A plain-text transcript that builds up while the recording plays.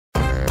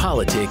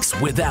Politics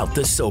without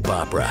the soap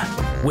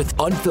opera, with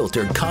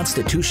unfiltered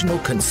constitutional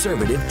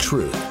conservative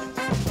truth.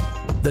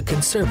 The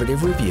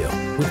Conservative Review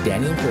with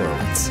Daniel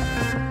Horowitz.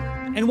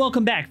 And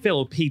welcome back,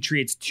 fellow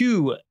patriots,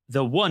 to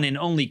the one and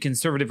only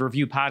Conservative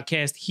Review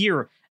podcast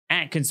here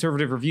at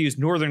Conservative Review's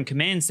Northern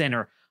Command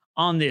Center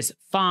on this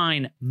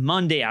fine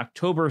Monday,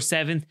 October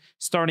 7th,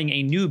 starting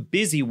a new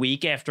busy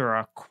week after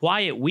a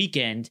quiet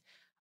weekend.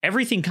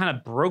 Everything kind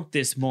of broke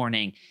this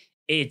morning.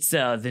 It's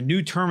the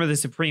new term of the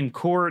Supreme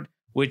Court,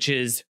 which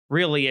is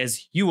really,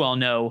 as you all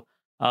know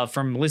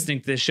from listening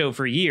to this show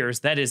for years,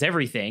 that is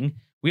everything.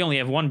 We only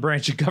have one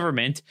branch of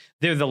government.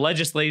 They're the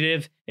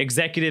legislative,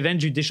 executive, and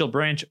judicial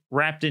branch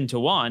wrapped into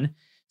one.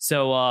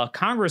 So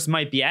Congress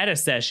might be out of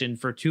session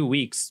for 2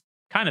 weeks,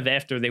 kind of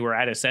after they were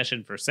out of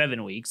session for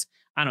 7 weeks.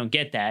 I don't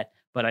get that,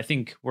 but I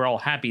think we're all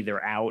happy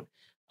they're out.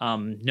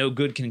 No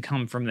good can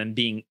come from them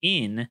being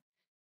in.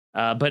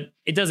 But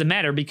it doesn't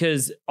matter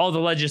because all the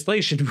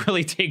legislation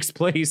really takes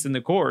place in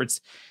the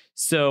courts.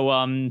 So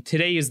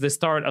today is the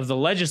start of the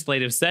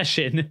legislative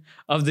session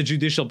of the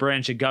judicial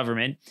branch of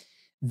government.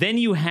 Then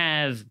you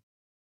have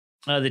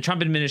the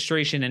Trump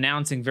administration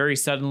announcing very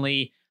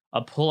suddenly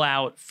a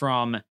pullout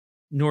from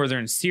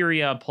northern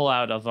Syria,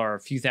 pullout of our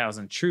few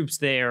thousand troops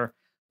there.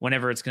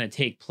 Whenever it's going to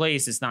take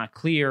place, it's not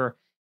clear.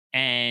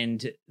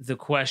 And the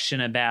question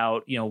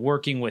about,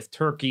 working with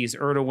Turkey's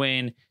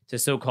Erdogan to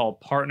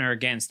so-called partner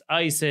against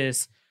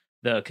ISIS,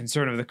 the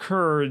concern of the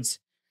Kurds,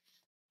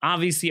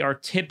 obviously our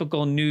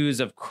typical news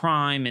of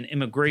crime and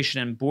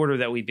immigration and border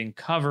that we've been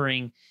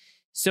covering.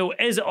 So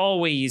as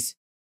always,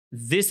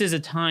 this is a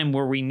time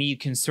where we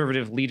need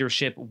conservative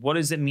leadership. What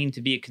does it mean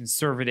to be a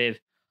conservative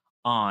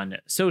on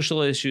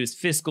social issues,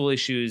 fiscal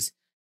issues,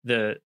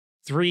 the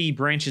three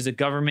branches of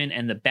government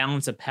and the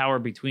balance of power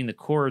between the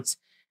courts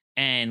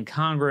and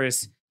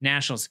Congress,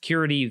 national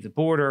security, the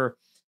border?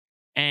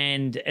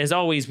 And as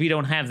always, we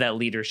don't have that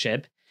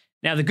leadership.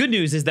 Now, the good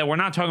news is that we're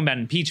not talking about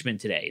impeachment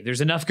today.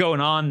 There's enough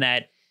going on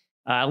that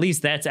at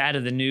least that's out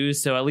of the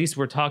news. So at least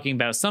we're talking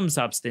about some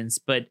substance.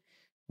 But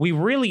we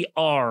really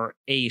are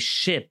a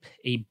ship,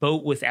 a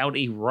boat without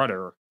a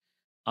rudder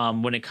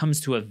when it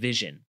comes to a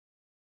vision.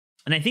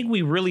 And I think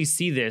we really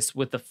see this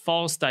with the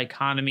false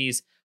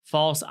dichotomies,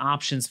 false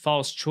options,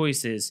 false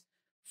choices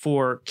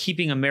for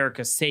keeping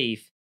America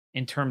safe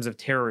in terms of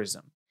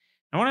terrorism.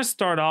 I want to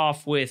start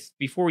off with,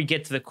 before we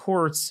get to the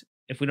courts,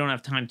 if we don't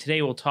have time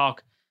today, we'll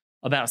talk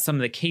about some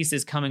of the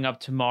cases coming up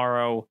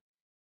tomorrow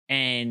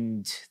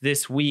and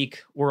this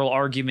week, oral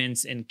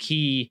arguments and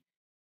key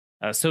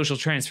social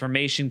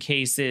transformation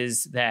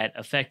cases that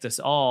affect us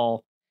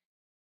all,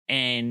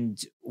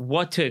 and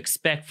what to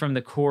expect from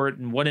the court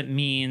and what it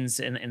means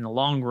in the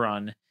long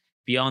run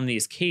beyond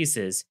these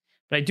cases.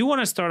 But I do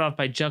want to start off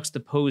by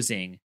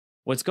juxtaposing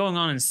what's going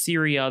on in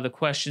Syria, the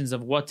questions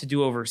of what to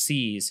do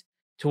overseas,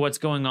 to what's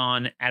going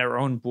on at our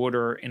own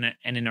border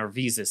and in our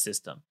visa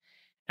system.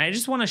 And I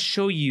just want to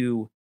show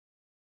you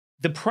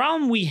the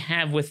problem we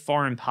have with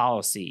foreign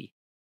policy,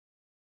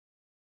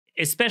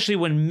 especially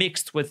when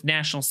mixed with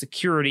national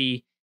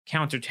security,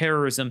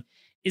 counterterrorism,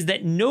 is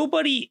that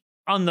nobody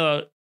on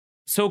the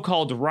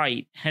so-called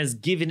right has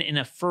given an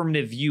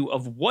affirmative view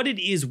of what it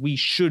is we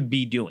should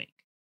be doing,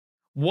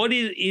 what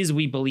it is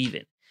we believe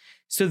in.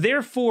 So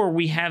therefore,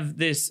 we have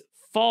this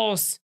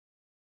false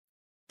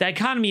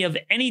dichotomy of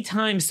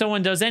anytime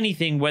someone does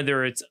anything,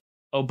 whether it's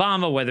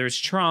Obama, whether it's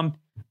Trump,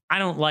 I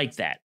don't like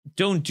that.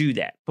 Don't do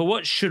that. But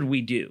what should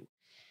we do?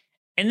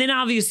 And then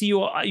obviously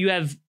you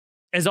have,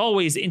 as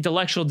always,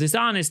 intellectual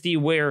dishonesty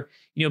where,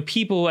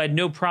 people who had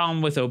no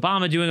problem with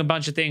Obama doing a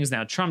bunch of things,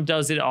 now Trump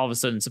does it, all of a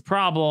sudden it's a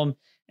problem,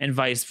 and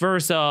vice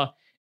versa.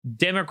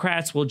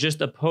 Democrats will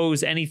just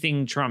oppose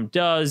anything Trump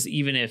does,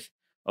 even if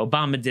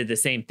Obama did the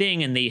same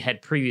thing and they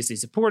had previously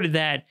supported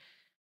that.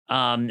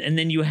 And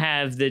then you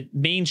have the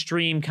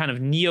mainstream kind of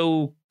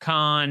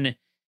neocon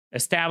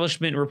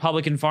establishment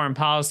Republican foreign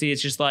policy.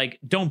 It's just like,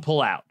 don't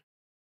pull out.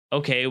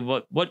 Okay,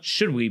 what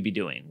should we be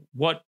doing?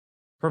 What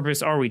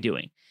purpose are we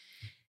doing?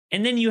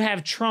 And then you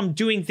have Trump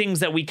doing things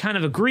that we kind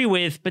of agree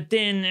with, but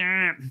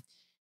then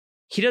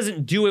he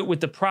doesn't do it with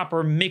the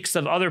proper mix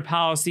of other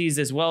policies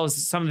as well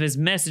as some of his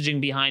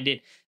messaging behind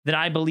it that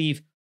I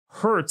believe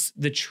hurts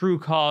the true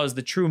cause,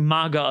 the true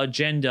MAGA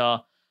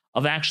agenda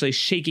of actually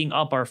shaking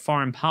up our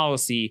foreign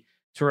policy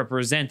to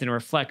represent and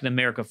reflect an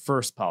America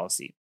First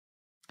policy.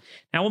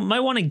 Now, we might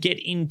want to get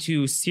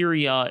into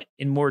Syria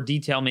in more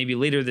detail maybe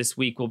later this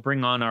week. We'll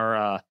bring on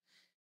our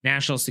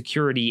national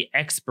security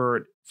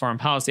expert, foreign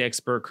policy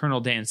expert,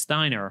 Colonel Dan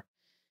Steiner.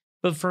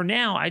 But for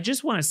now, I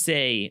just want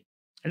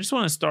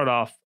to start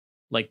off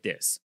like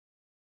this.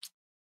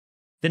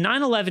 The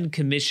 9/11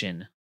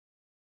 Commission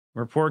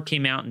report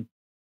came out in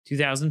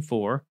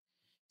 2004,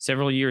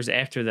 several years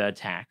after the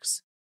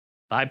attacks,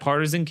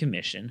 bipartisan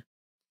commission.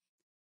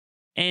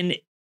 And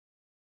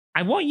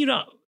I want you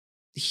to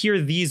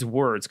hear these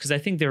words because I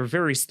think they're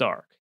very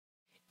stark.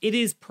 It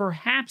is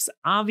perhaps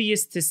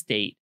obvious to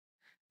state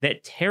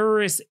that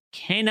terrorists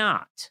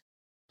cannot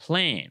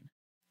plan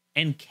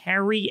and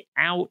carry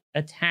out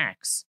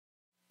attacks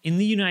in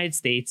the United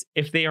States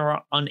if they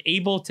are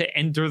unable to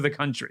enter the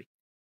country.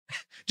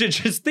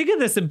 Just think of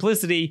the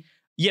simplicity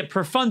yet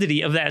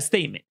profundity of that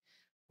statement.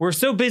 We're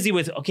so busy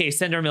with, okay,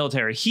 send our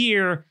military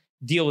here,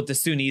 deal with the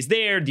Sunnis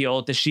there, deal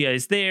with the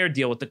Shias there,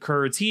 deal with the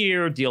Kurds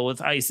here, deal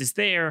with ISIS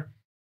there.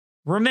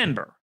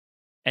 Remember,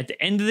 at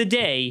the end of the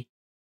day,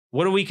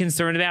 what are we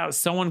concerned about?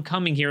 Someone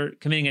coming here,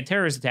 committing a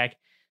terrorist attack.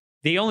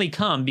 They only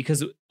come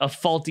because of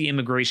faulty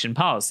immigration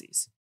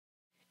policies.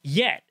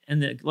 Yet,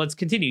 let's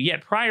continue,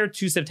 yet prior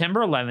to September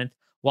 11th,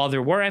 while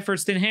there were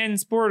efforts to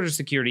enhance border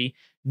security,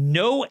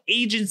 no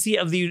agency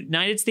of the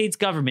United States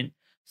government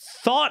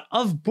thought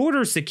of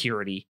border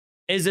security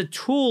as a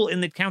tool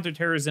in the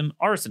counterterrorism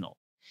arsenal.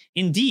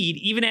 Indeed,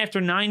 even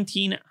after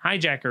 19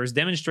 hijackers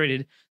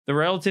demonstrated the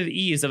relative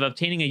ease of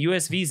obtaining a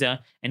U.S.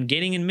 visa and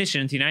gaining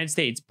admission into the United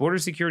States, border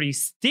security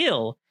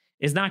still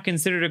is not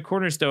considered a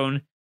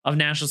cornerstone of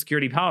national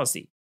security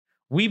policy.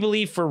 We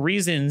believe, for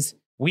reasons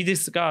we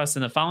discuss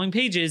in the following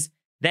pages,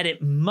 that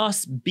it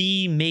must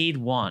be made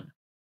one.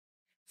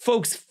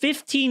 Folks,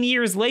 15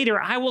 years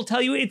later, I will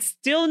tell you it's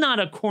still not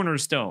a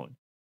cornerstone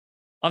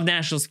of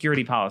national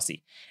security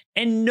policy.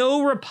 And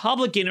no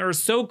Republican or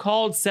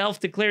so-called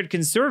self-declared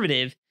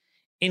conservative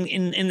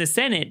in the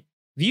Senate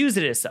views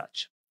it as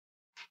such.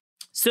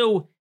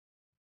 So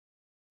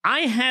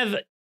I have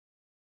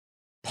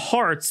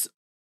parts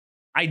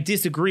I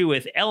disagree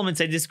with, elements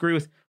I disagree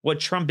with what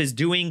Trump is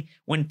doing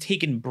when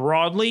taken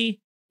broadly,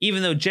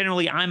 even though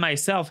generally I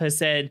myself has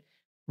said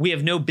we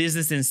have no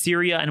business in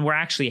Syria and we're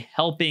actually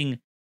helping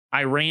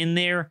Iran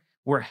there.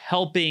 We're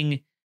helping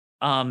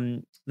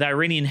the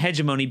Iranian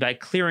hegemony by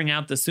clearing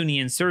out the Sunni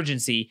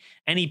insurgency.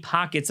 Any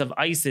pockets of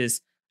ISIS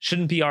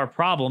shouldn't be our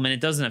problem, and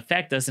it doesn't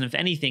affect us. And if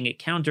anything, it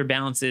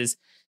counterbalances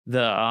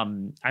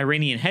the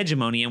Iranian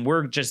hegemony, and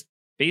we're just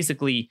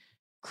basically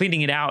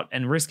cleaning it out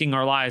and risking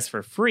our lives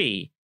for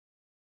free.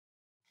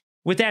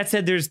 With that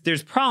said,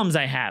 there's problems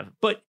I have.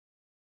 But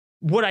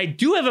what I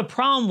do have a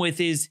problem with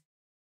is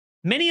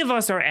many of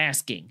us are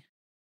asking,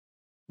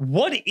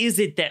 what is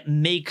it that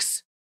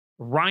makes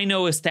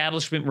Rhino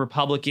establishment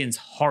Republicans'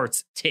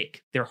 hearts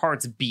tick, their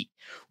hearts beat?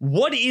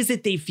 What is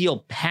it they feel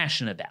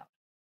passionate about?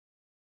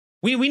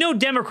 We know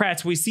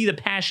Democrats, we see the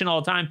passion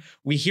all the time.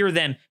 We hear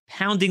them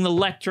pounding the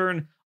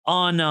lectern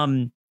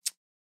on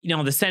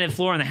the Senate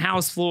floor and the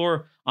House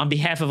floor on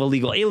behalf of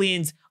illegal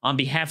aliens, on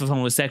behalf of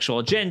homosexual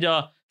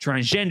agenda,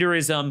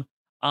 transgenderism,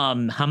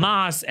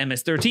 Hamas,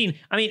 MS-13.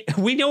 I mean,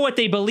 we know what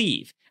they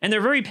believe, and they're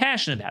very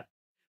passionate about it.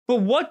 But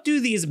what do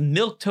these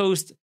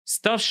milquetoast,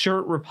 stuffed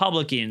shirt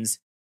Republicans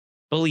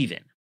believe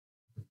in?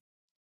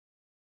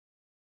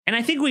 And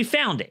I think we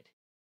found it.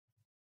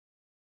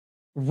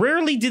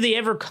 Rarely do they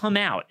ever come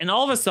out, and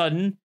all of a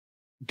sudden,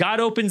 God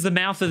opens the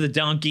mouth of the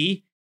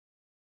donkey.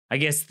 I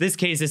guess this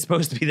case is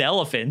supposed to be the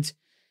elephant,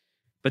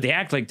 but they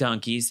act like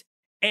donkeys.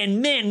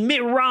 And man,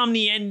 Mitt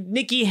Romney and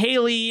Nikki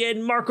Haley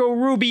and Marco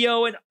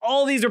Rubio and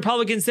all these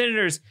Republican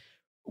senators,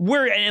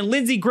 and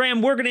Lindsey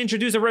Graham, we're going to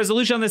introduce a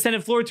resolution on the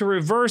Senate floor to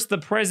reverse the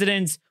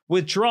president's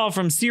withdrawal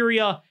from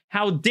Syria.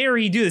 How dare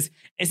he do this?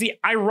 And see,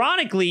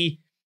 ironically,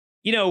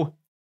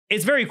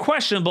 it's very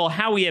questionable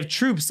how we have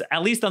troops,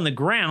 at least on the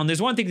ground.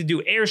 There's one thing to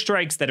do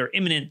airstrikes that are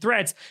imminent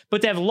threats,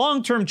 but to have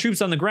long-term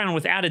troops on the ground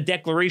without a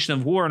declaration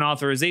of war and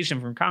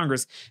authorization from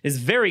Congress is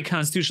very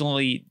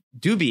constitutionally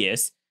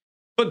dubious.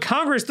 But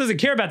Congress doesn't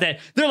care about that.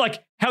 They're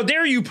like, how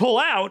dare you pull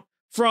out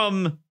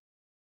from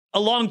a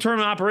long-term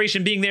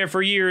operation being there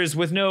for years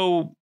with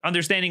no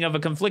understanding of a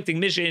conflicting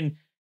mission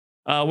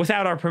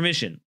without our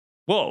permission?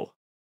 Whoa.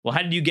 Well,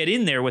 how did you get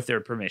in there with their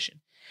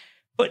permission?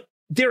 But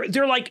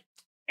they're like,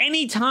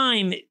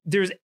 anytime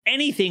there's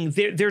anything,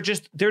 they're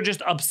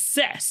just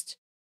obsessed.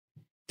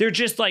 They're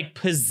just like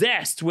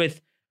possessed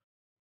with,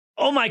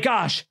 oh my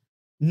gosh,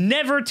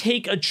 never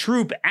take a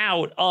troop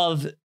out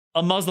of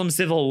a Muslim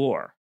civil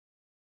war.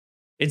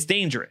 It's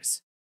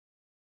dangerous.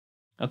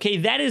 Okay,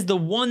 that is the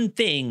one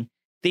thing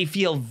they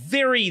feel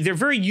they're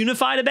very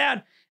unified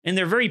about, and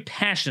they're very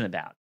passionate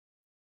about.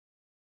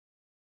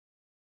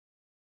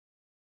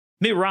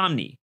 Mitt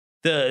Romney,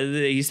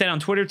 he said on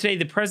Twitter today,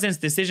 the president's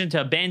decision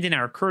to abandon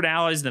our Kurd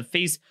allies in the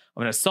face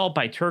of an assault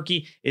by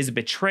Turkey is a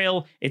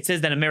betrayal. It says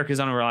that America is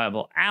an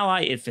unreliable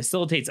ally. It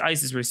facilitates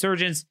ISIS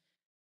resurgence.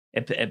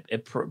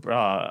 It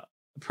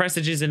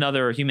presages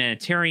another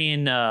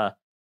humanitarian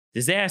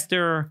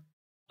disaster.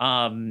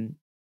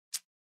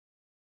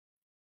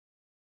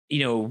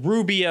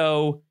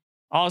 Rubio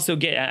also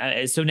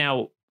so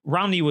now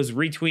Romney was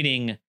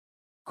retweeting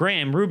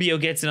Graham. Rubio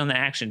gets it on the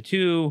action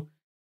too.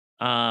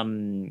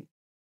 Where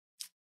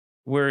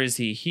is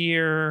he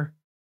here?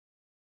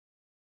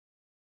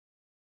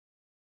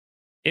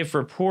 If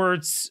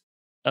reports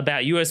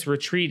about U.S.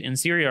 retreat in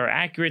Syria are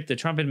accurate, the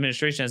Trump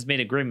administration has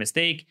made a grave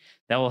mistake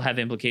that will have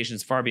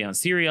implications far beyond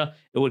Syria.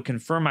 It would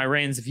confirm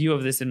Iran's view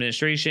of this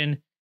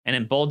administration and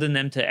embolden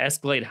them to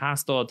escalate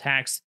hostile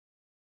attacks.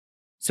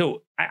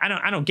 So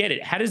I don't get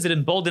it. How does it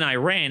embolden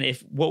Iran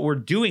if what we're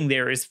doing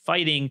there is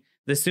fighting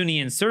the Sunni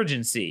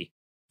insurgency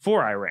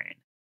for Iran?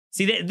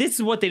 See, this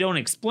is what they don't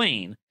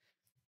explain.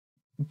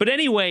 But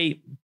anyway,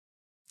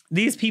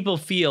 these people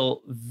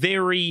feel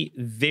very,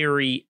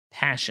 very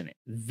passionate,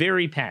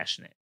 very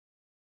passionate.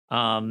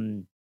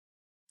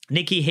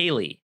 Nikki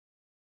Haley,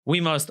 we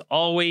must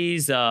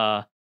always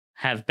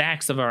have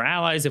backs of our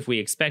allies if we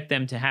expect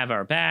them to have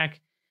our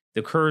back.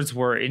 The Kurds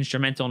were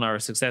instrumental in our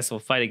successful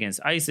fight against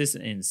ISIS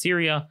in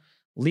Syria.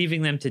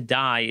 Leaving them to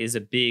die is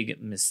a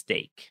big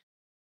mistake.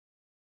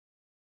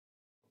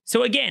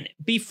 So again,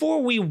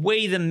 before we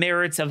weigh the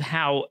merits of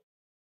how,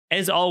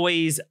 as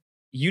always,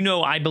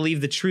 I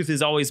believe the truth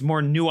is always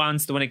more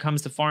nuanced when it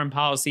comes to foreign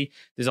policy.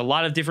 There's a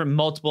lot of different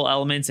multiple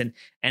elements.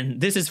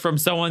 And this is from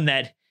someone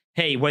that,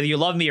 hey, whether you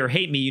love me or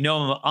hate me,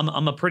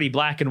 I'm a pretty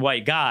black and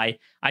white guy.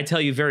 I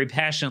tell you very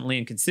passionately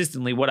and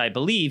consistently what I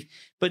believe.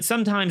 But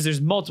sometimes there's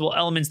multiple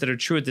elements that are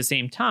true at the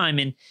same time.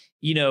 And,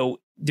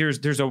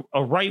 there's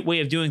a right way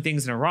of doing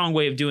things and a wrong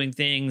way of doing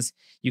things.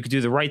 You could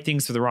do the right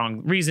things for the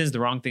wrong reasons, the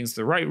wrong things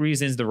for the right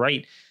reasons, the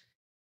right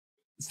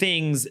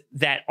things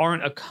that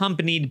aren't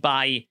accompanied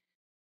by,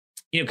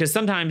 because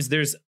sometimes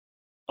there's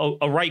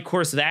a right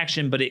course of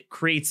action, but it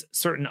creates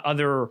certain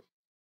other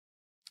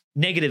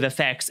negative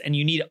effects, and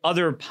you need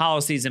other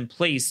policies in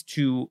place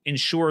to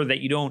ensure that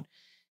you don't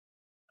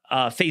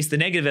face the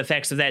negative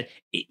effects of that.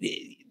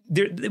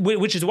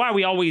 Which is why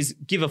we always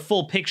give a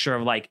full picture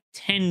of like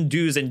 10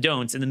 do's and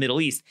don'ts in the Middle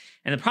East.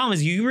 And the problem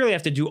is you really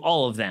have to do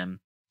all of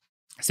them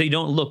so you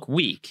don't look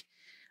weak.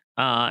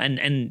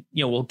 And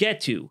we'll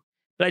get to.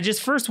 But I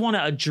just first want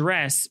to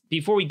address,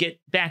 before we get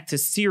back to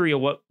Syria,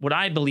 what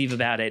I believe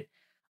about it.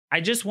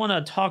 I just want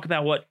to talk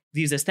about what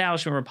these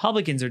establishment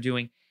Republicans are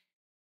doing.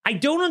 I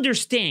don't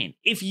understand.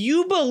 If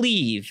you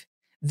believe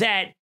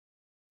that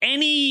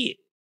any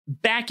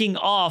backing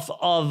off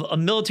of a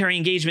military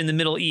engagement in the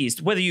Middle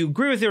East, whether you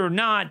agree with it or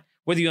not,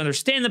 whether you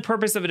understand the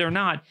purpose of it or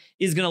not,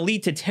 is going to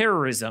lead to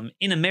terrorism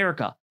in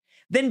America,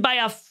 then by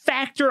a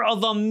factor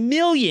of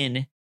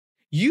 1,000,000,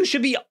 you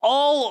should be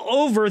all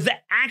over the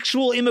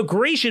actual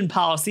immigration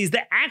policies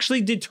that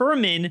actually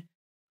determine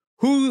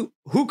who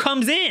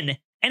comes in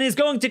and is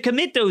going to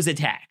commit those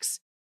attacks.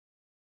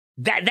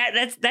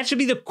 That should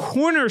be the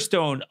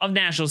cornerstone of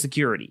national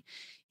security.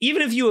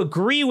 Even if you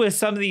agree with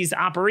some of these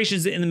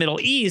operations in the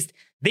Middle East,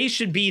 they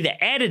should be the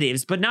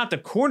additives, but not the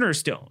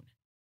cornerstone.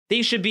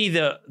 They should be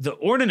the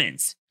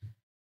ornaments,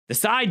 the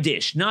side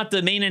dish, not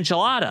the main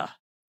enchilada,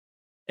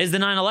 as the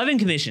 9/11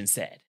 Commission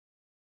said.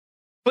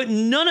 But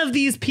none of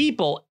these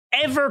people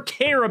ever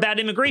care about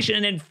immigration.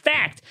 And in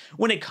fact,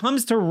 when it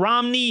comes to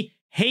Romney,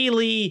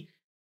 Haley,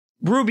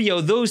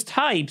 Rubio, those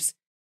types,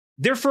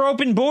 they're for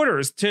open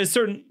borders to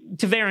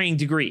varying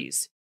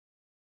degrees.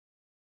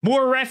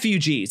 More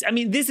refugees. I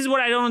mean, this is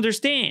what I don't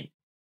understand.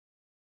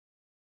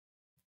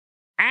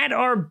 At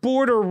our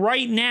border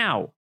right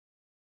now,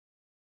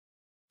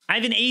 I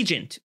have an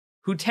agent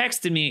who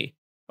texted me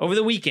over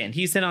the weekend.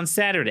 He said on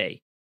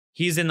Saturday,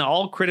 he's in the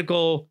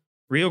all-critical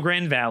Rio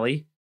Grande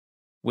Valley,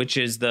 which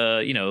is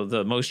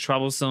the most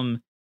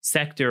troublesome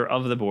sector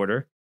of the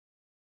border.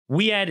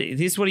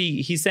 This is what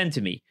he sent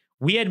to me.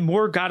 We had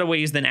more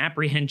gotaways than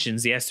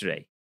apprehensions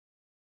yesterday.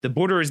 The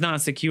border is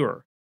not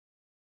secure.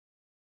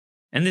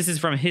 And this is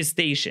from his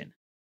station.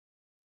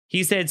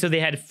 He said, so they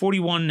had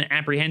 41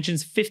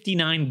 apprehensions,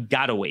 59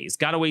 gotaways.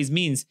 Gotaways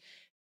means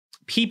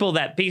people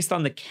that, based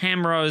on the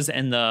cameras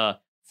and the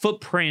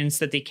footprints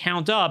that they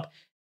count up,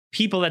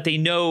 people that they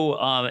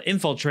know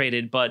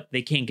infiltrated, but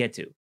they can't get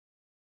to.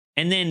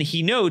 And then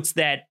he notes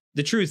that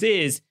the truth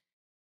is,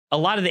 a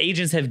lot of the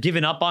agents have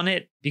given up on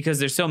it because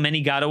there's so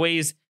many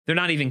gotaways. They're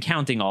not even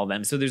counting all of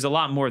them. So there's a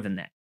lot more than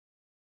that.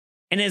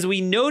 And as we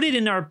noted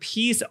in our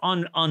piece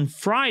on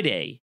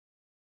Friday,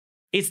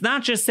 it's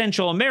not just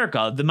Central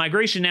America. The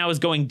migration now is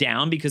going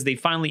down because they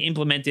finally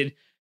implemented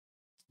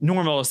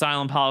normal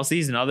asylum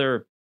policies and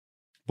other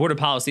border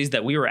policies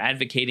that we were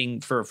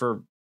advocating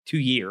for 2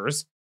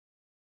 years.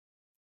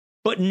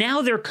 But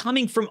now they're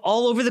coming from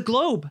all over the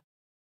globe.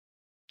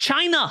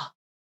 China.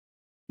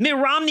 Mitt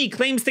Romney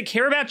claims to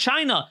care about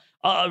China.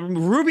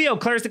 Rubio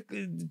claims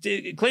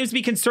to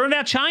be concerned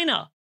about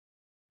China.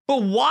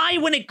 But why,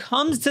 when it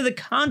comes to the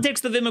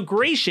context of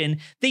immigration,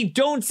 they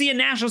don't see a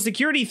national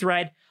security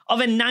threat of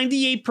a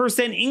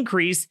 98%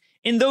 increase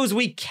in those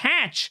we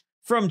catch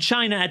from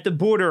China at the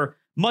border,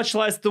 much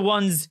less the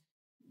ones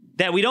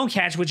that we don't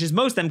catch, which is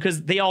most of them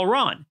because they all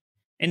run.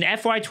 In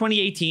FY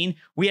 2018,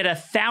 we had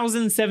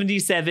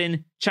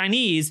 1,077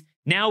 Chinese.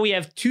 Now we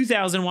have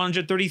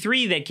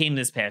 2,133 that came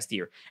this past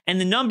year.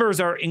 And the numbers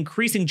are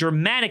increasing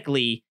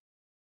dramatically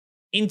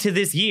into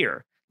this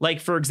year. Like,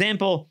 for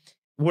example,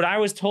 what I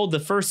was told the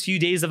first few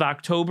days of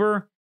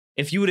October,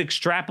 if you would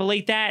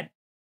extrapolate that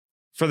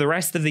for the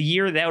rest of the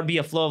year, that would be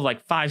a flow of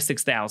like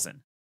 5,000-6,000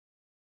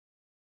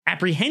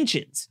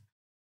 apprehensions.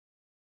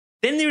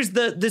 Then there's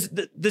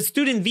the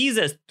student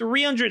visas,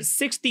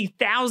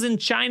 360,000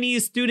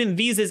 Chinese student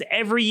visas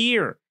every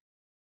year.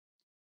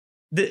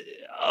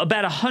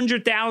 About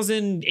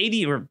 100,000,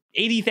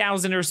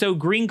 80,000 or so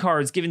green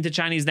cards given to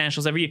Chinese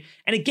nationals every year.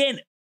 And again,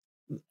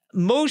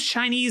 most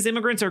Chinese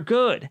immigrants are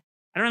good.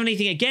 I don't have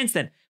anything against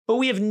them, but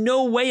we have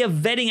no way of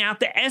vetting out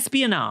the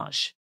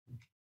espionage.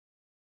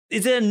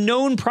 It's a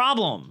known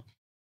problem.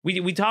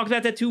 We talked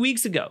about that 2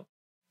 weeks ago.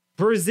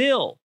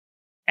 Brazil,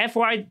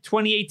 FY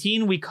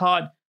 2018, we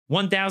caught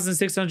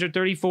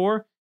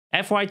 1,634.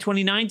 FY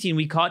 2019,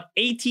 we caught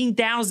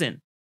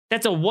 18,000.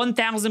 That's a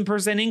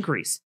 1,000%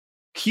 increase.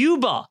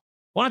 Cuba,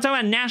 want to talk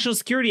about national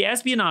security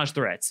espionage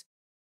threats.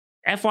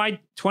 FY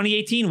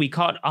 2018, we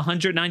caught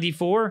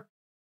 194.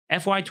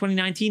 FY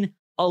 2019,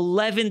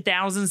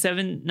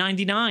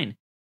 11,799.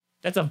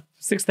 That's a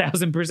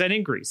 6,000%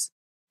 increase.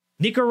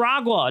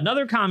 Nicaragua,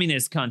 another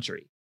communist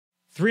country,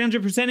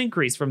 300%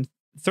 increase from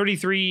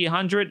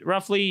 3,300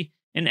 roughly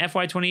in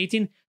FY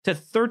 2018 to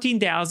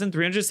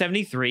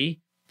 13,373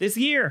 this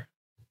year.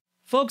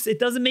 Folks, it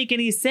doesn't make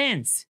any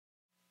sense.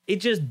 It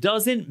just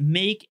doesn't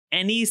make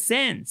any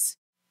sense.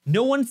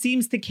 No one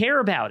seems to care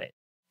about it.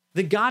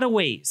 The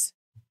gotaways.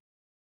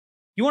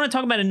 You want to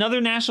talk about another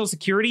national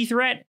security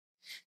threat?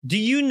 Do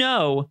you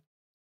know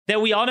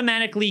that we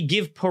automatically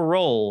give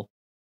parole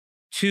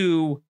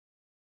to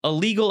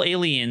illegal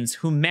aliens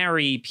who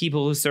marry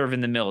people who serve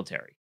in the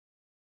military?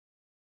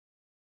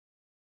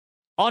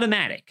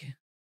 Automatic.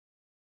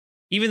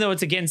 Even though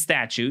it's against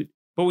statute,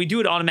 but we do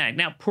it automatic.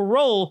 Now,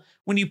 parole,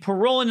 when you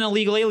parole an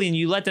illegal alien,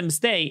 you let them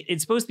stay,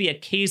 it's supposed to be a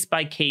case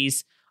by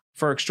case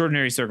for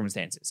extraordinary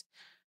circumstances.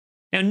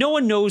 Now, no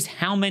one knows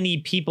how many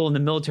people in the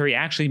military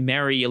actually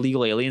marry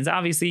illegal aliens.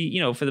 Obviously,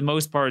 for the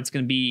most part, it's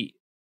going to be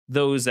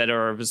those that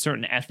are of a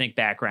certain ethnic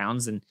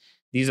backgrounds, and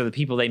these are the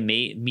people they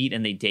meet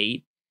and they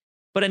date.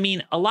 But I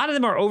mean, a lot of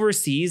them are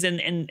overseas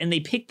and they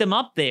pick them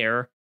up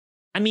there.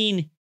 I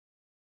mean,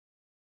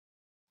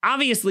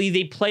 obviously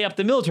they play up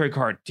the military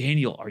card.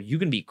 Daniel, are you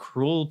going to be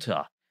cruel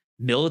to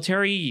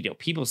military,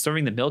 people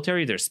serving the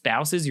military, their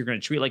spouses, you're going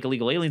to treat like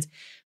illegal aliens?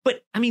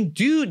 But I mean,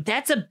 dude,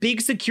 that's a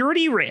big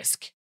security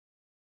risk.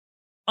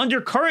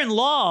 Under current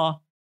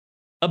law,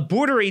 a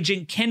border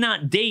agent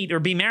cannot date or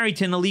be married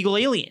to an illegal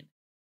alien.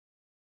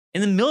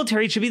 In the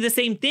military, it should be the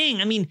same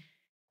thing. I mean,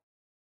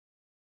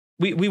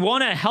 we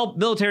want to help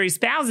military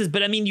spouses,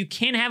 but I mean, you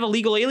can't have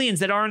illegal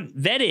aliens that aren't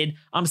vetted.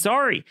 I'm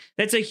sorry.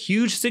 That's a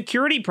huge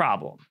security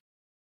problem.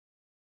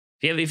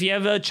 If you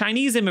have a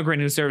Chinese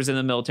immigrant who serves in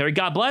the military,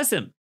 God bless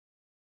him.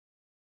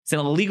 It's an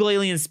illegal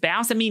alien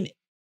spouse. I mean,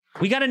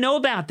 we got to know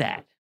about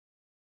that.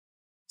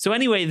 So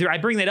anyway, I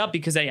bring that up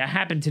because I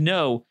happen to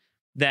know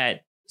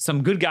that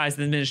some good guys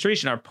in the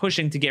administration are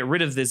pushing to get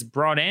rid of this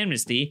broad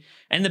amnesty,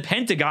 and the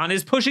Pentagon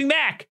is pushing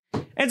back.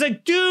 And it's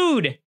like,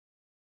 dude,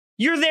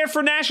 you're there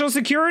for national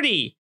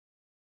security.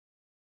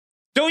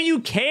 Don't you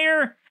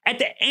care? At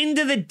the end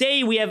of the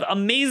day, we have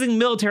amazing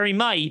military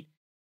might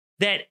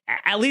that,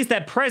 at least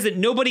at present,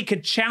 nobody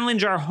could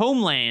challenge our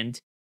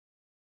homeland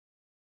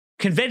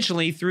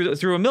conventionally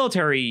through a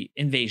military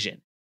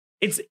invasion.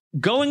 It's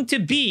going to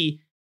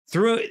be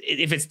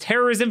if it's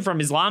terrorism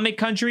from Islamic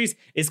countries,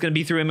 it's going to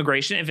be through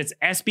immigration. If it's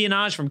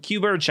espionage from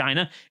Cuba or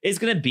China, it's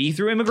going to be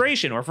through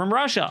immigration, or from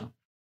Russia.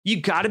 You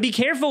got to be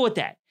careful with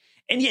that.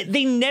 And yet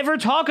they never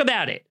talk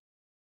about it.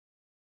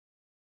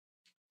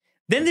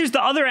 Then there's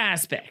the other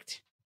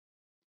aspect.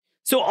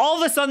 So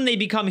all of a sudden they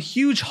become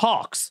huge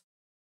hawks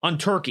on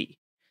Turkey.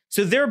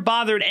 So they're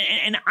bothered.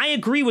 And I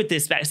agree with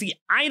this fact. See,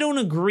 I don't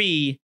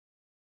agree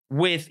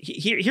with,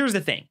 here's the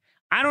thing.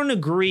 I don't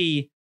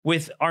agree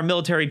with our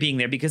military being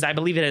there because I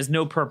believe it has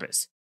no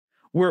purpose.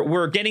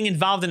 We're getting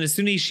involved in a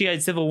Sunni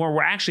Shiite civil war.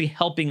 We're actually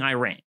helping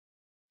Iran.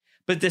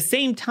 But at the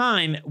same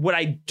time, what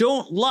I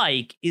don't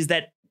like is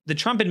that the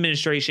Trump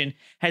administration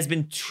has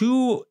been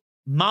too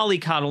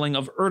mollycoddling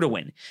of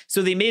Erdogan.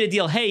 So they made a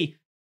deal, hey,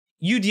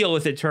 you deal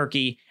with it,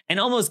 Turkey,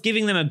 and almost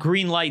giving them a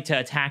green light to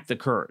attack the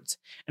Kurds.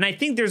 And I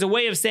think there's a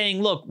way of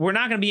saying, look, we're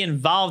not going to be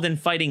involved in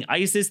fighting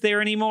ISIS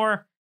there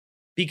anymore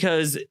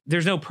because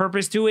there's no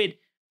purpose to it,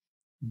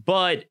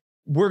 but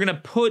we're going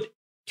to put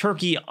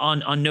Turkey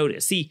on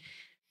notice. See,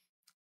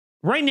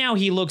 right now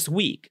he looks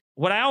weak.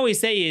 What I always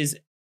say is,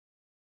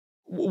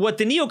 what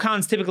the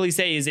neocons typically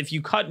say is, if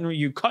you cut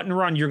and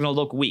run, you're going to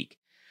look weak.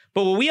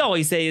 But what we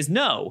always say is,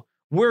 no,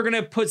 we're going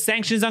to put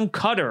sanctions on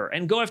Qatar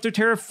and go after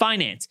terror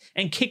finance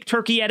and kick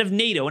Turkey out of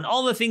NATO and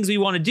all the things we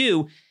want to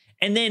do.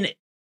 And then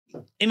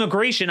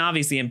immigration,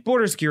 obviously, and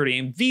border security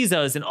and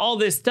visas and all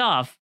this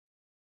stuff.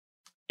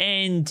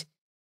 And,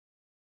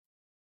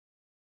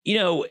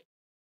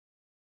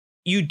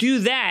 you do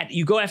that,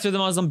 you go after the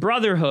Muslim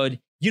Brotherhood,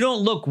 you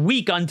don't look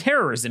weak on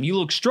terrorism. You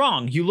look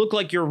strong. You look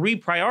like you're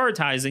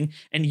reprioritizing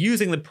and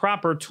using the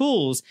proper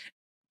tools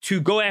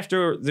to go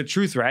after the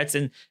true threats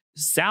and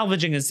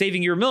salvaging and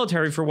saving your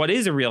military for what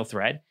is a real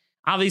threat.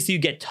 Obviously, you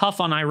get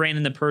tough on Iran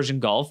in the Persian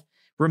Gulf.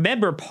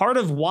 Remember, part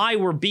of why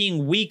we're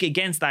being weak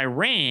against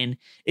Iran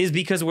is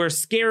because we're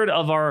scared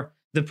of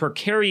the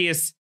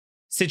precarious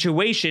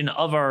situation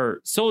of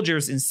our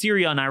soldiers in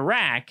Syria and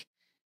Iraq.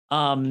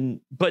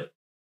 But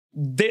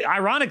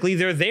ironically,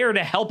 they're there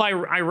to help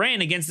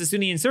Iran against the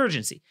Sunni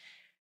insurgency.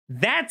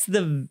 That's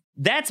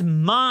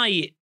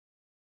my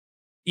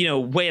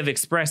way of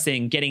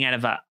expressing getting out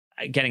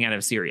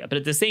of Syria. But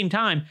at the same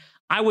time,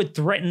 I would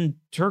threaten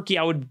Turkey.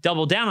 I would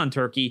double down on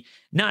Turkey,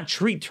 not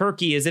treat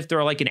Turkey as if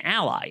they're like an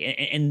ally.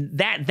 And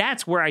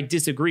that's where I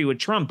disagree with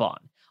Trump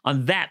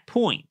on that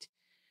point.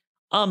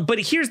 But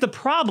here's the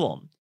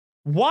problem.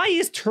 Why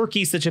is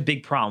Turkey such a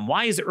big problem?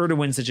 Why is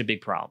Erdogan such a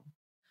big problem?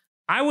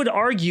 I would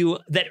argue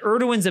that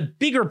Erdogan's a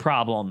bigger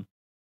problem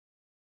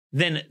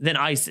than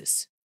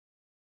ISIS.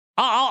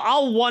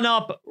 I'll one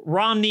up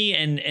Romney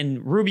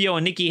and Rubio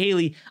and Nikki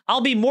Haley.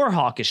 I'll be more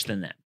hawkish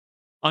than them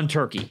on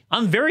Turkey.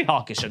 I'm very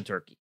hawkish on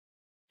Turkey.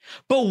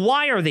 But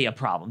why are they a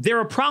problem? They're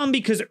a problem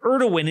because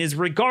Erdogan is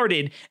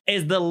regarded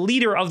as the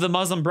leader of the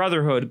Muslim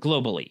Brotherhood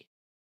globally.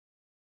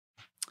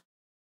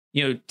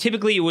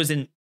 Typically it was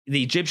in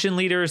the Egyptian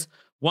leaders.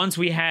 Once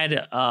we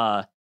had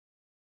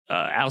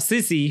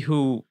al-Sisi,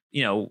 who,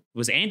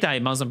 was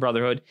anti-Muslim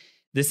Brotherhood,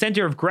 the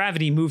center of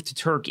gravity moved to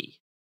Turkey.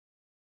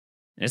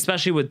 And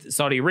especially with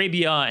Saudi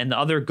Arabia and the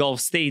other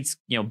Gulf states,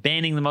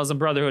 banning the Muslim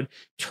Brotherhood,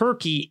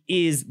 Turkey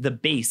is the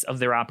base of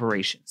their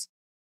operations.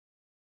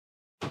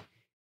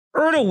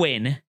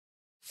 Erdogan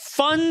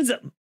funds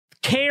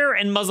CARE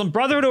and Muslim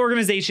Brotherhood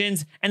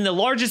organizations and the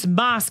largest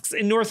mosques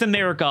in North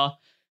America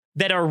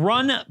that are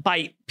run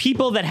by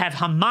people that have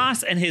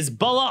Hamas and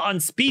Hezbollah on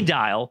speed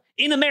dial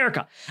in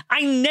America.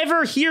 I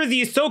never hear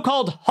these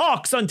so-called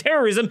hawks on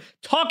terrorism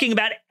talking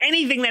about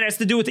anything that has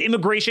to do with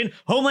immigration,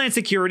 homeland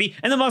security,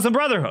 and the Muslim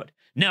Brotherhood.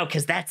 No,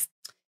 because at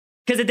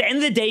the end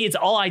of the day, it's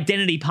all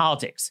identity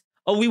politics.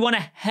 Oh, we want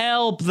to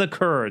help the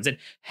Kurds and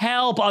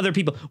help other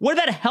people. What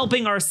about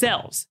helping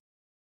ourselves?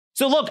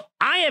 So look,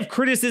 I have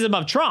criticism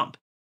of Trump,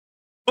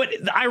 but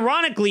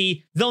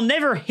ironically, they'll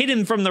never hit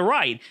him from the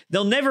right.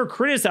 They'll never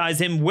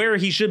criticize him where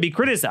he should be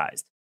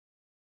criticized.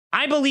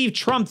 I believe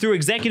Trump, through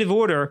executive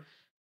order,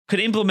 could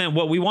implement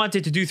what we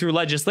wanted to do through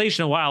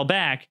legislation a while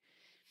back,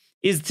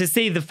 is to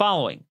say the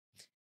following.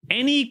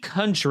 Any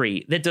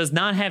country that does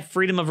not have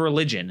freedom of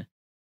religion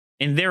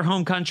in their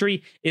home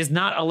country is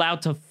not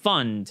allowed to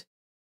fund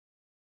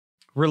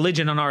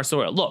religion on our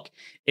soil. Look,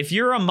 if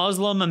you're a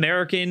Muslim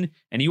American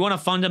and you want to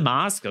fund a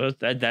mosque,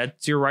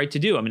 that's your right to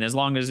do. I mean, as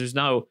long as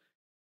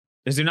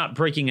they're not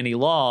breaking any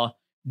law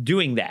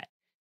doing that.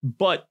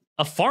 But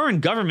a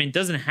foreign government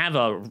doesn't have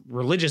a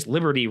religious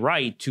liberty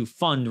right to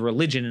fund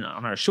religion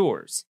on our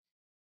shores.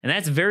 And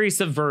that's very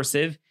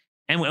subversive.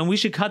 And we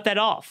should cut that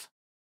off.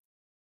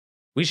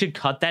 We should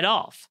cut that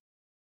off.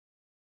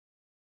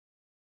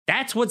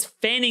 That's what's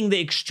fanning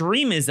the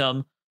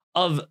extremism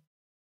of,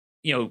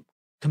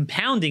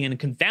 compounding and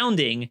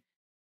confounding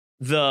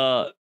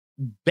the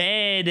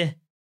bad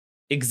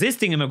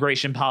existing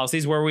immigration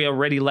policies where we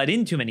already let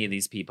in too many of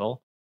these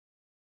people.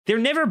 They're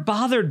never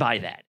bothered by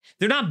that.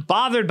 They're not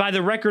bothered by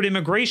the record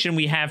immigration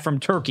we have from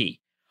Turkey.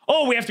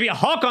 Oh, we have to be a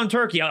hawk on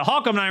Turkey, a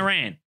hawk on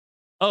Iran.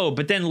 Oh,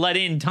 but then let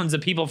in tons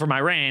of people from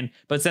Iran,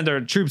 but send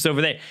our troops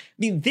over there. I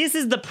mean, this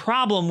is the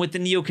problem with the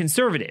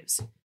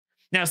neoconservatives.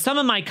 Now, some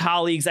of my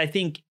colleagues, I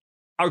think,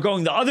 are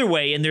going the other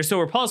way, and they're so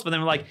repulsed, but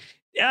they're like,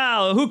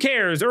 oh, who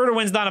cares?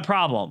 Erdogan's not a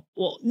problem.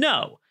 Well,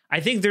 no. I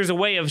think there's a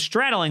way of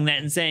straddling that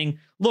and saying,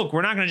 look,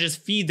 we're not going to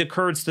just feed the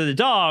Kurds to the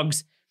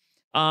dogs,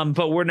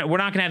 but we're not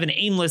going to have an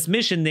aimless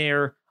mission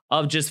there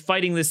of just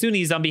fighting the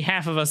Sunnis on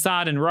behalf of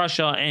Assad and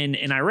Russia and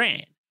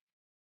Iran.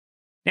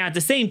 Now, at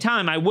the same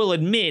time, I will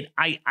admit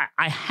I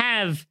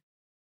have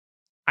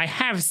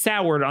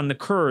soured on the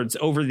Kurds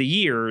over the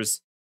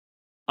years,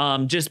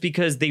 just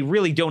because they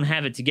really don't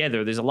have it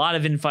together. There's a lot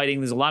of infighting.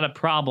 There's a lot of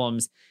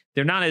problems.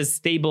 They're not as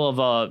stable of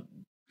a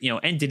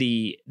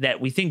entity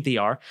that we think they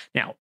are.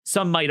 Now,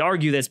 some might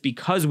argue that's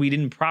because we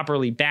didn't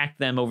properly back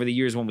them over the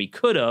years when we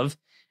could have,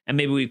 and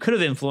maybe we could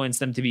have influenced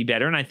them to be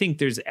better. And I think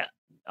there's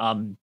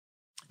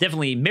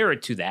definitely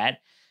merit to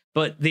that,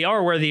 but they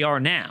are where they are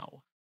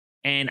now.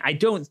 And I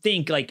don't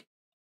think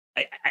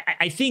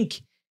I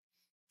think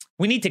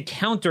we need to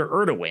counter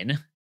Erdogan,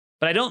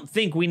 but I don't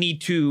think we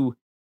need to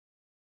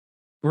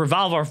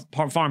revolve our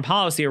foreign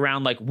policy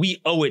around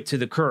we owe it to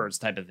the Kurds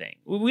type of thing.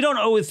 We don't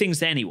owe things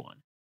to anyone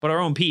but our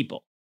own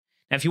people.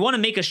 Now, if you want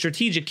to make a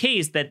strategic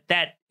case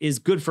that is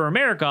good for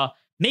America,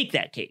 make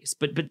that case.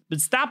 But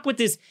stop with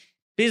this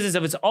business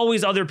of it's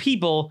always other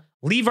people.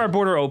 Leave our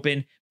border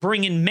open.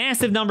 Bring in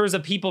massive numbers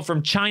of people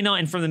from China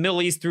and from the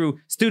Middle East through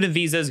student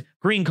visas,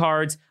 green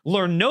cards.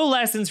 Learn no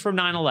lessons from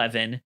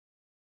 9/11.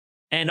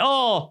 And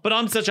but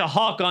I'm such a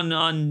hawk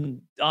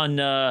on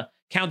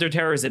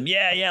counterterrorism.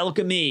 Yeah, look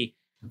at me.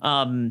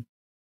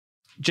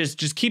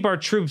 Just keep our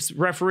troops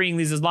refereeing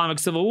these Islamic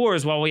civil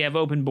wars while we have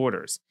open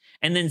borders,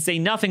 and then say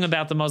nothing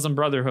about the Muslim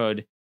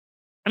Brotherhood.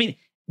 I mean,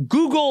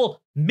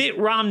 Google Mitt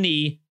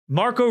Romney,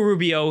 Marco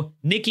Rubio,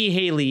 Nikki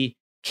Haley,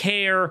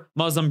 CARE,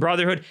 Muslim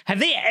Brotherhood. Have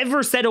they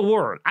ever said a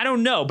word? I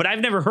don't know, but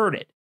I've never heard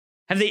it.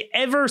 Have they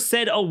ever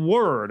said a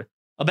word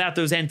about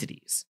those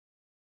entities?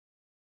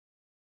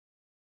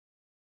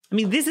 I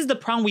mean, this is the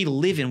problem we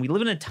live in. We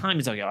live in a time,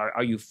 it's like,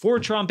 are you for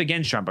Trump,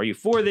 against Trump? Are you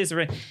for this?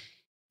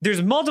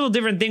 There's multiple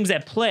different things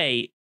at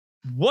play.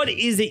 What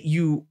is it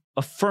you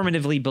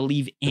affirmatively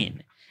believe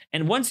in?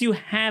 And once you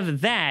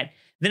have that,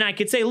 then I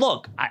could say,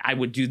 look, I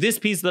would do this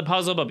piece of the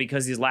puzzle, but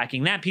because he's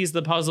lacking that piece of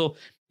the puzzle,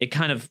 it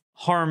kind of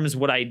harms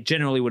what I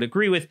generally would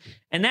agree with.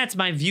 And that's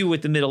my view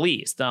with the Middle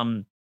East.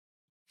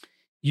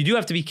 You do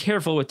have to be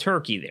careful with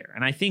Turkey there.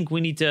 And I think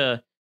we need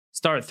to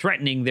start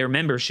threatening their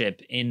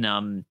membership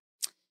in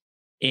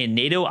in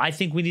NATO, I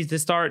think we need to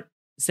start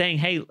saying,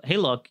 hey,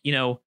 look,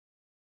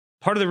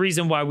 part of the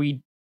reason why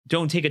we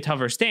don't take a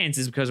tougher stance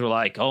is because we're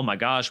like, oh my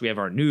gosh, we have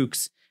our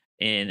nukes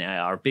in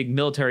our big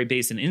military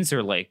base in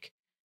Incirlik,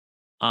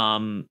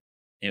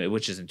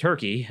 which is in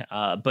Turkey.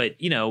 But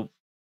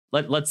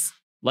let's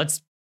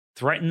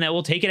threaten that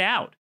we'll take it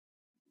out.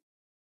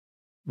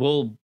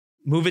 We'll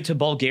move it to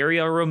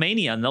Bulgaria or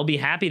Romania, and they'll be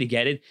happy to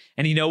get it.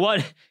 And you know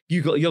what?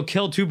 You'll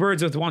kill two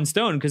birds with one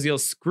stone, because you'll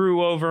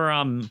screw over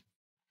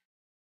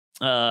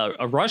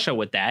Russia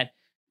with that.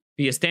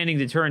 Be a standing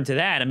deterrent to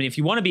that. I mean, if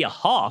you want to be a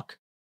hawk,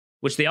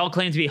 which they all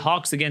claim to be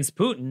hawks against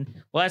Putin,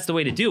 well, that's the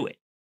way to do it.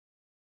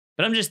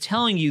 But I'm just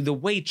telling you, the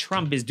way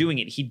Trump is doing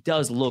it, he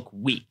does look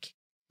weak.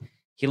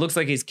 He looks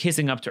like he's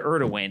kissing up to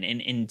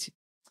Erdogan, and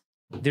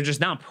they're just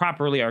not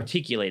properly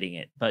articulating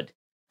it. But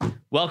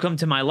welcome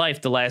to my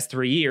life the last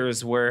 3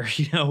 years, where,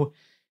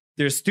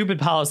 there's stupid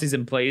policies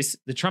in place.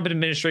 The Trump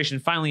administration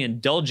finally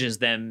indulges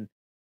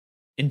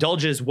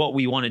what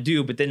we want to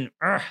do, but then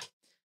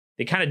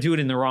they kind of do it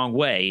in the wrong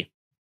way.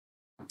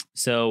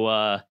 So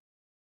a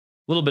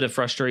little bit of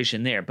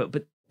frustration there.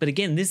 But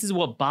again, this is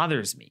what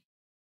bothers me.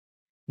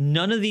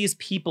 None of these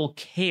people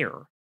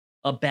care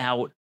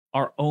about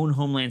our own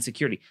homeland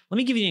security. Let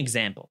me give you an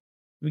example.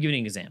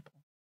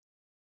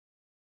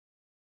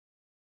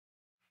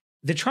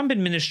 The Trump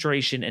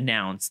administration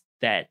announced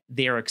that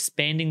they are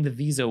expanding the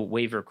visa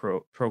waiver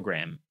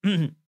program.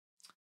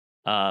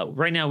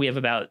 Right now, we have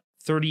about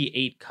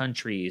 38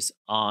 countries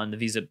on the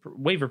visa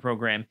waiver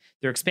program.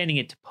 They're expanding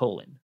it to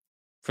Poland.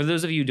 For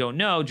those of you who don't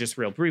know, just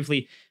real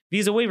briefly,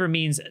 visa waiver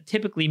means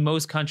typically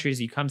most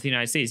countries, you come to the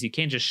United States, you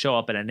can't just show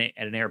up at an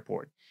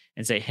airport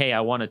and say, hey,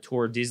 I want to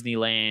tour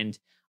Disneyland.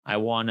 I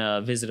want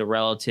to visit a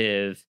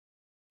relative.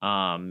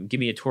 Give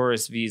me a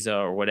tourist visa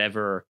or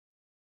whatever.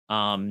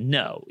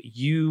 No,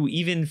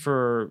 even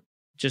for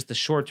just the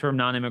short-term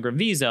non-immigrant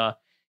visa,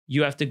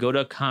 you have to go to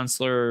a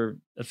consular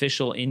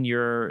official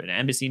an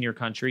embassy in your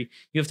country.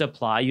 You have to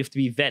apply. You have to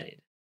be vetted.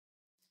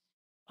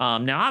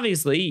 Now,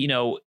 obviously,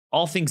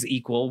 all things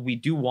equal, we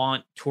do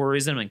want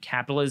tourism and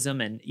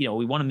capitalism, and,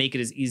 we want to make it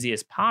as easy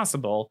as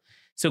possible.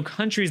 So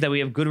countries that we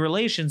have good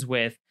relations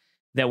with,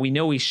 that we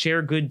know we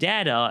share good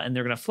data, and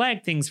they're going to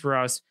flag things for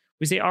us,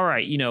 we say, all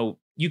right,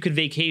 you could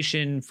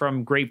vacation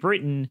from Great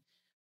Britain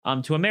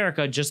to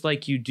America, just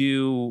like we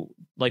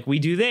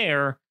do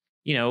there.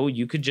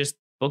 You could just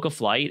book a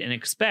flight and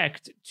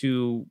expect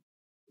to,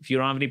 if you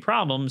don't have any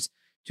problems,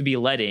 to be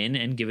let in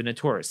and given a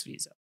tourist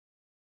visa.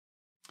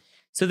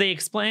 So they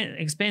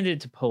expanded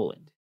it to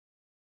Poland.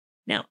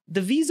 Now,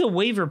 the visa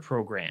waiver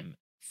program,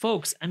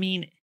 folks, I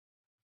mean,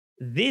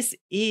 this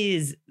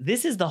is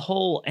the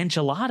whole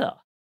enchilada.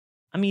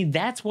 I mean,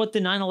 that's what the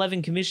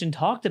 9/11 Commission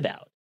talked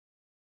about.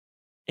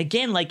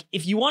 Again,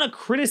 if you want to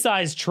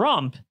criticize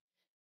Trump,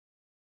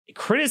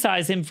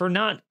 criticize him for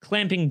not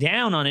clamping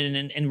down on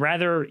it and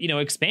rather,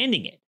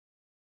 expanding it.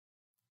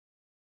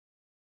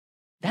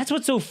 That's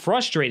what's so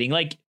frustrating.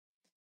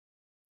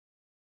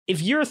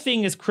 If your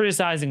thing is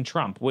criticizing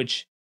Trump,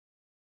 which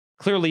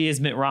clearly is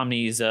Mitt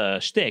Romney's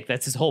shtick,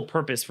 that's his whole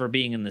purpose for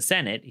being in the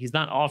Senate. He's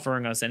not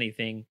offering us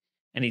anything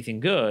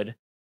good.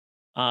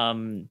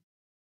 Do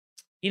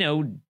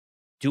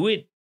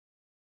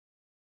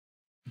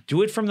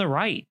it from the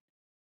right.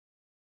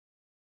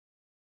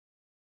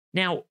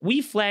 Now,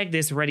 we flagged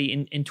this already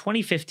in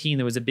 2015.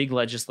 There was a big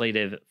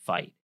legislative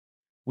fight.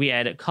 We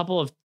had a couple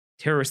of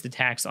terrorist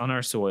attacks on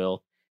our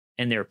soil,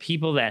 and there are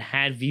people that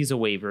had visa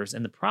waivers.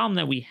 And the problem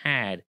that we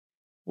had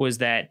was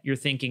that you're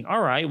thinking,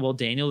 all right, well,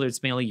 Daniel,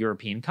 there's mainly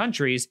European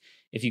countries.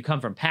 If you come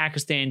from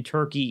Pakistan,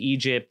 Turkey,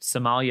 Egypt,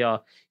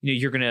 Somalia,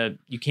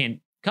 you can't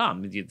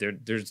come.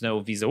 There's no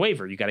visa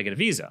waiver. You got to get a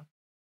visa.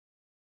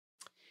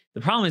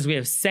 The problem is we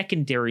have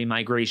secondary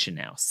migration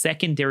now,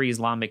 secondary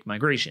Islamic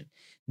migration.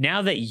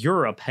 Now that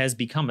Europe has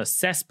become a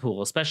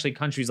cesspool, especially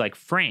countries like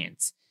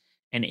France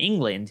and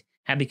England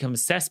have become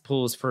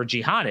cesspools for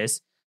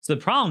jihadists. So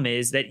the problem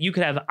is that you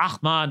could have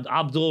Ahmad,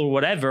 Abdul,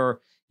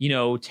 whatever,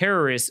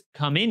 terrorists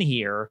come in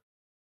here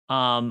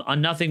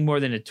on nothing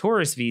more than a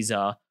tourist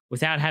visa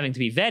without having to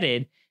be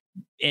vetted.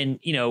 And,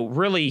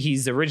 really,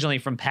 he's originally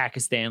from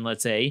Pakistan,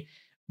 let's say,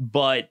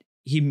 but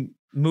he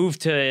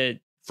moved to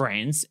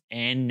France,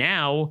 and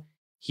now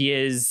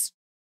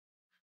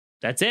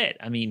that's it.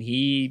 I mean,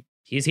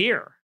 he's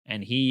here,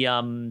 and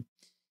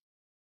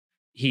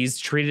he's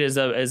treated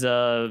as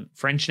a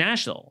French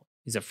national.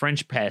 He's a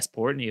French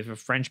passport, and if you have a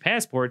French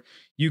passport,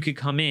 you could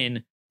come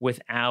in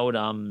without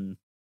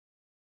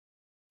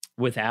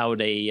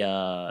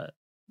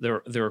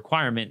the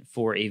requirement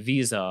for a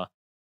visa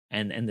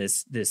and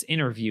this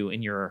interview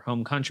in your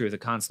home country with a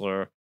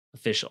consular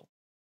official.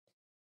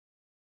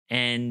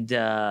 And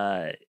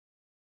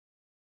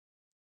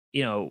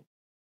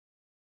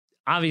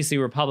obviously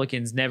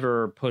Republicans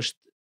never pushed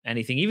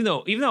anything, even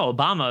though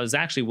Obama was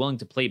actually willing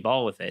to play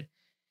ball with it.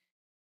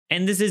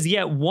 And this is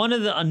yet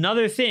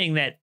another thing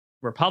that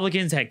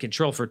Republicans had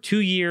control for 2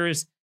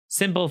 years.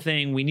 Simple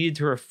thing. We needed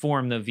to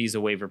reform the visa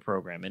waiver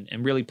program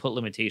and really put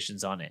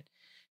limitations on it,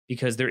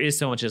 because there is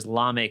so much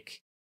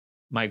Islamic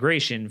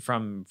migration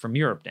from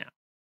Europe now.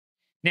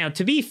 Now,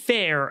 to be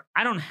fair,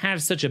 I don't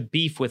have such a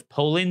beef with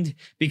Poland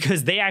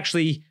because they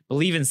actually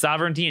believe in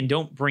sovereignty and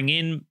don't bring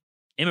in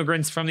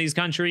immigrants from these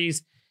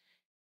countries.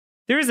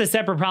 There is a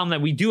separate problem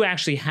that we do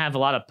actually have a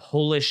lot of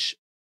Polish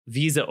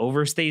visa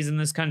overstays in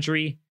this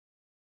country.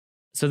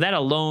 So that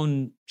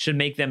alone should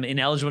make them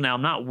ineligible. Now,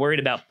 I'm not worried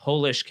about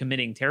Polish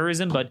committing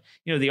terrorism, but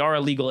they are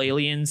illegal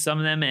aliens, some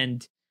of them,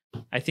 and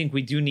I think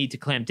we do need to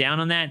clamp down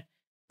on that.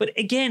 But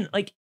again,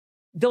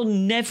 they'll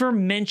never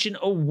mention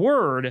a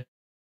word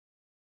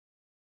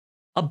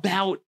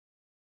about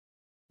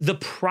the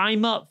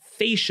prima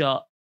facie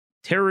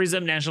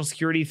terrorism national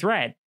security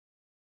threat,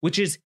 which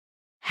is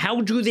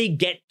how do they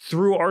get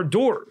through our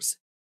doors?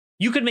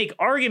 You could make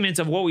arguments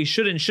of what we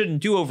should and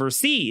shouldn't do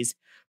overseas,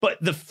 but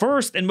the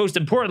first and most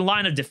important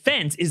line of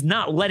defense is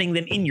not letting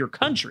them in your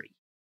country.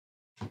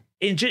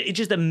 It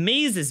just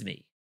amazes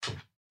me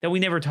that we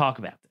never talk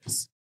about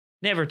this.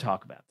 Never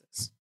talk about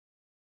this.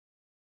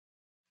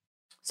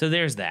 So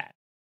there's that.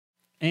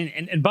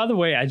 And by the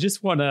way, I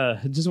just want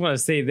to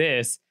say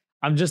this.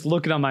 I'm just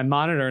looking on my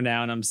monitor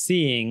now, and I'm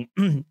seeing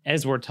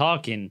as we're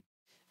talking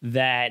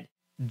that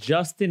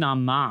Justin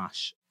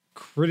Amash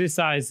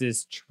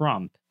criticizes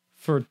Trump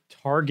for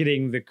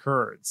targeting the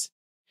Kurds.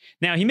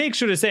 Now, he makes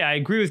sure to say, I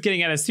agree with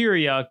getting out of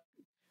Syria,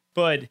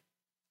 but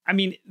I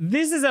mean,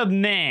 this is a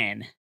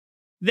man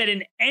that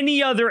in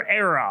any other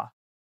era,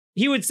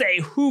 he would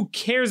say, who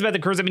cares about the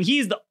Kurds? I mean,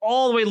 he's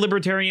all the way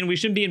libertarian. We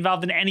shouldn't be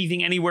involved in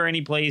anything, anywhere,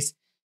 any place.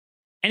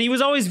 And he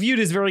was always viewed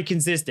as very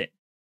consistent.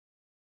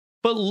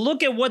 But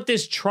look at what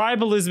this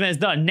tribalism has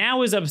done.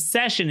 Now his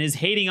obsession is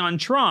hating on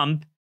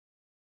Trump.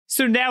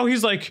 So now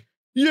he's like,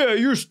 yeah,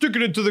 you're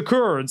sticking it to the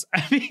Kurds.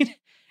 I mean,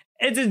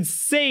 it's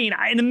insane.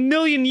 In a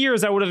million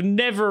years, I would have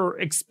never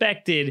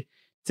expected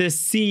to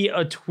see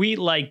a tweet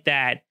like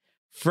that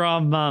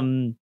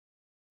from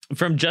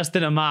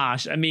Justin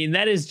Amash. I mean,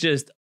 that is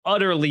just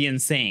utterly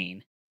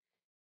insane.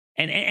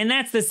 And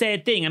that's the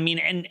sad thing. I mean,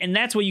 and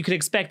that's what you could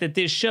expect at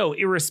this show,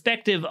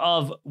 irrespective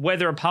of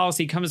whether a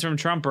policy comes from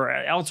Trump or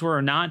elsewhere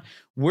or not.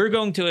 We're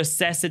going to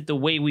assess it the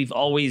way we've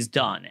always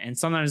done. And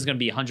sometimes it's going to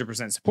be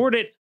 100% support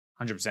it,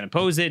 100%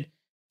 oppose it,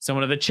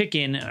 somewhat of a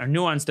chicken or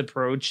nuanced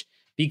approach,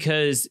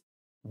 because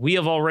we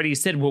have already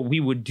said what we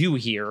would do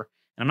here.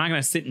 And I'm not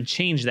going to sit and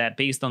change that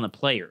based on the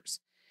players.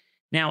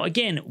 Now,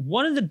 again,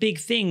 one of the big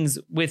things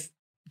with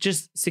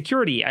just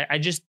security, I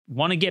just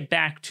want to get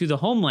back to the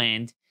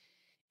homeland.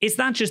 It's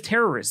not just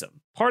terrorism.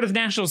 Part of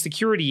national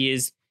security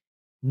is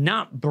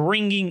not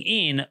bringing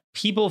in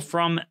people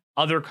from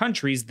other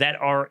countries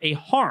that are a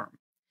harm.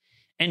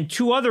 And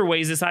two other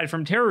ways aside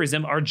from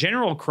terrorism are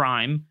general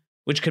crime,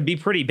 which could be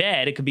pretty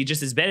bad. It could be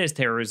just as bad as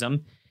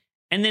terrorism.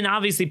 And then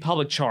obviously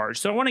public charge.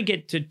 So I want to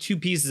get to two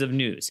pieces of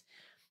news.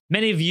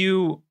 Many of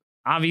you,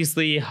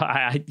 obviously,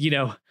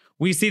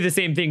 we see the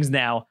same things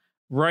now.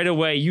 Right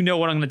away, you know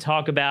what I'm going to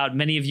talk about.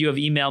 Many of you have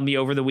emailed me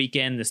over the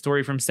weekend, the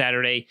story from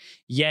Saturday.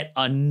 Yet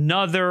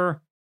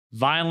another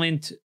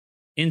violent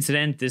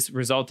incident, this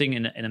resulting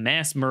in a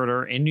mass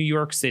murder in New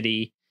York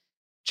City,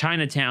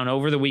 Chinatown,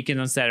 over the weekend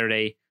on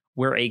Saturday,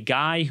 where a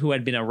guy who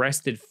had been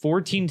arrested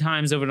 14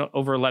 times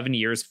over 11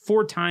 years,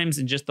 4 times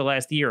in just the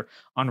last year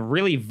on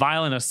really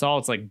violent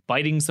assaults, like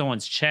biting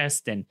someone's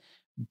chest and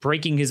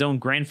breaking his own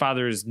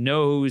grandfather's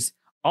nose,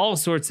 all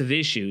sorts of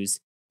issues.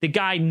 The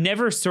guy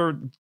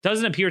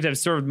doesn't appear to have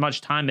served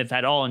much time, if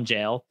at all, in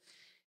jail.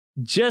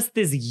 Just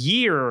this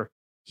year,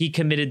 he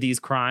committed these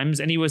crimes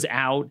and he was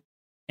out,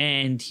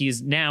 and he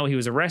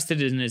was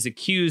arrested and is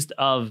accused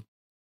of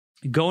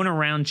going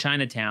around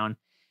Chinatown,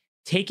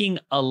 taking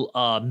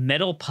a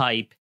metal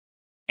pipe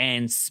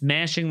and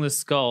smashing the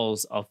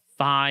skulls of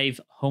 5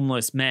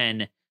 homeless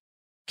men,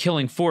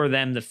 killing 4 of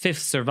them. The 5th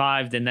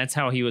survived, and that's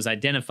how he was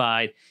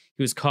identified.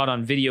 He was caught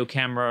on video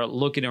camera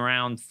looking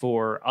around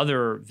for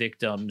other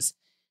victims.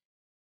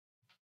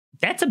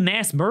 That's a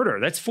mass murder.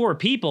 That's 4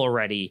 people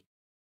already.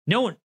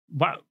 Why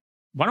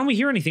don't we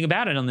hear anything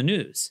about it on the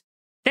news?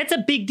 That's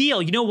a big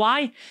deal. You know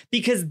why?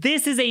 Because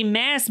this is a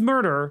mass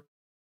murder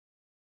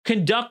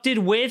conducted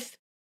with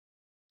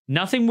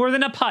nothing more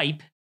than a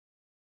pipe.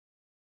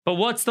 But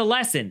what's the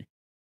lesson?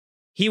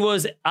 He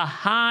was a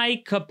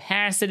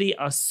high-capacity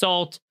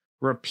assault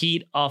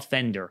repeat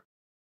offender.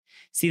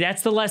 See,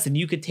 that's the lesson.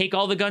 You could take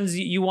all the guns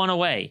you want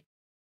away,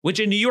 which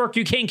in New York,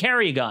 you can't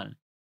carry a gun.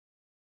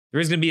 There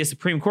is going to be a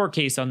Supreme Court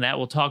case on that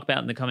we'll talk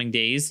about in the coming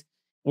days.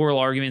 Oral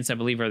arguments, I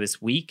believe, are this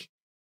week.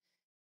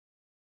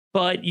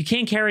 But you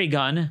can't carry a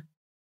gun.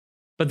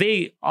 But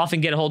they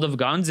often get a hold of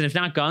guns. And if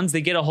not guns,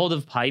 they get a hold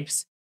of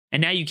pipes.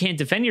 And now you can't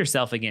defend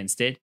yourself against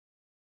it.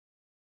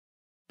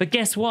 But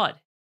guess what?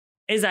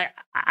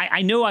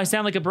 I know I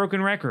sound like a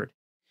broken record.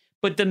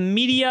 But the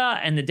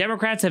media and the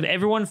Democrats have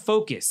everyone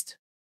focused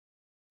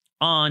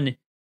on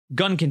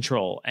gun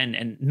control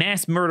and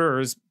mass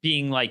murderers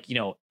being like,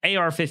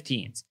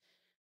 AR-15s.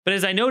 But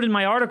as I noted in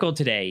my article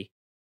today,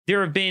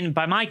 there have been,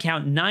 by my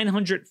count,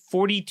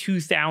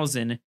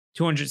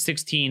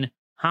 942,216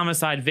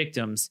 homicide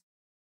victims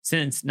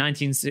since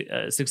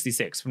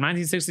 1966. From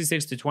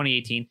 1966 to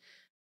 2018,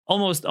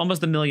 almost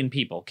a million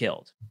people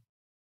killed.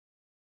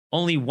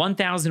 only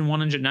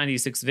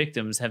 1,196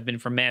 victims have been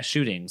from mass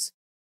shootings.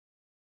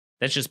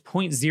 That's just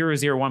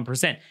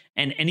 0.001%.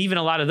 And even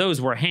a lot of those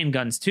were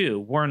handguns too,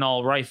 weren't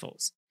all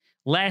rifles.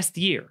 Last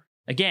year,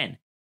 again,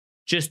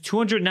 just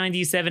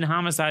 297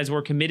 homicides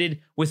were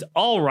committed with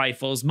all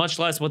rifles, much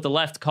less what the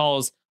left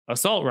calls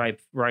assault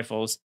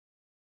rifles.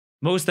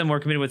 Most of them were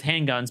committed with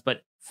handguns,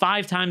 but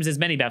 5 times as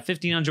many, about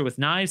 1,500 with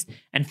knives,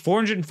 and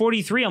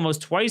 443,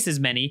 almost twice as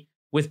many,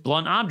 with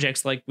blunt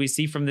objects like we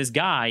see from this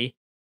guy,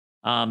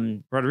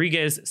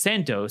 Rodriguez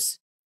Santos,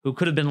 who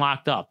could have been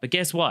locked up. But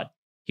guess what?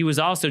 He was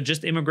also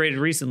just immigrated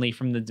recently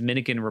from the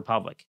Dominican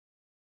Republic.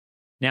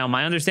 Now,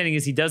 my understanding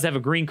is he does have a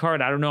green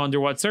card. I don't know under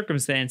what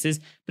circumstances.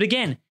 But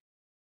again,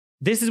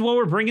 this is what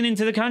we're bringing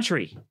into the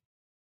country.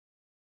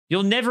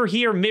 You'll never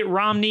hear Mitt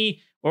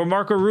Romney or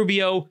Marco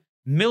Rubio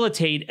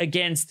militate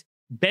against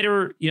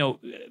better,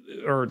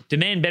 or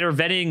demand better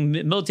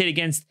vetting, militate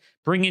against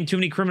bringing in too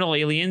many criminal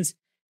aliens,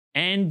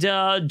 and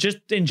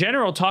just in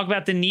general talk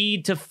about the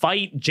need to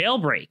fight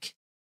jailbreak.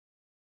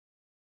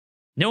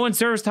 No one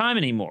serves time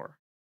anymore.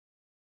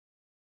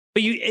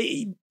 But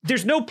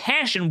there's no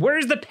passion.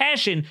 Where's the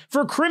passion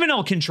for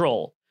criminal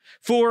control,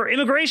 for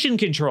immigration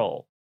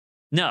control?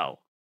 No.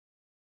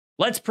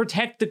 Let's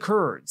protect the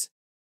Kurds.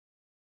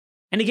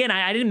 And again,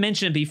 I didn't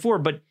mention it before,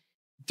 but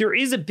there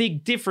is a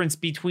big difference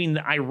between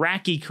the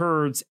Iraqi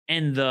Kurds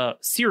and the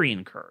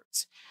Syrian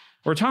Kurds.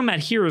 What we're talking about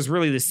here is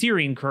really the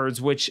Syrian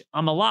Kurds, which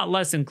I'm a lot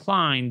less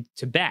inclined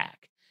to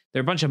back.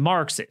 They're a bunch of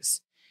Marxists.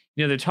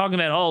 They're talking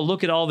about, oh,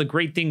 look at all the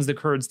great things the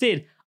Kurds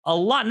did. A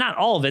lot, not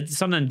all of it.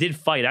 Some of them did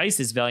fight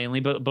ISIS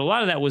valiantly, but a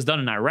lot of that was done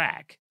in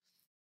Iraq.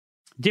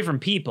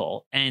 Different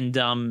people.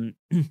 And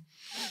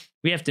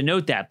we have to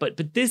note that.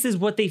 But this is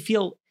what they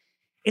feel.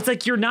 It's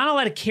like you're not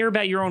allowed to care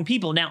about your own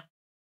people. Now,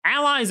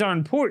 allies are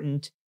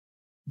important,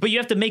 but you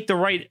have to make the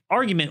right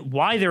argument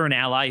why they're an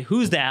ally,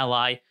 who's the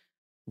ally,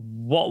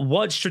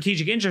 what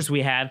strategic interests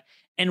we have,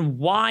 and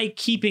why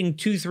keeping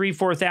 2,000, 3,000,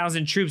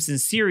 4,000 troops in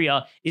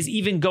Syria is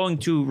even going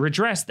to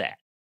redress that.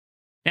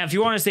 Now, if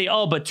you want to say,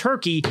 oh, but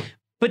Turkey,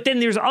 but then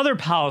there's other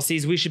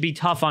policies. We should be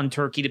tough on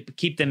Turkey to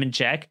keep them in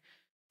check.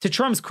 To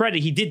Trump's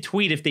credit, he did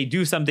tweet if they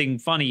do something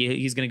funny,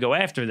 he's going to go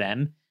after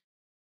them.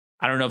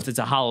 I don't know if it's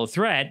a hollow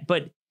threat,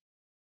 but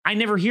I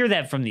never hear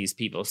that from these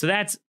people. So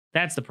that's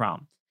the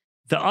problem.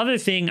 The other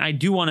thing I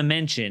do want to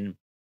mention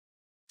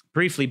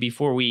briefly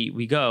before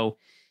we go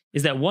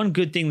is that one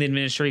good thing the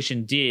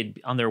administration did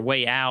on their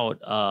way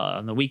out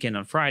on the weekend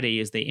on Friday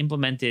is they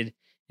implemented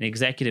an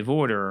executive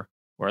order,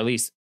 or at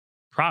least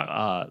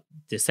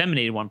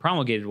disseminated one,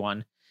 promulgated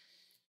one,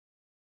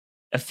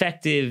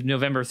 effective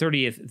November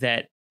 30th,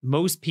 that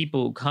most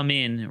people who come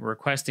in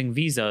requesting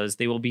visas,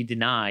 they will be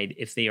denied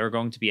if they are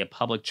going to be a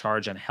public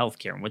charge on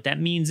healthcare. And what that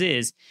means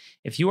is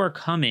if you are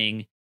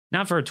coming,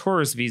 not for a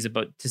tourist visa,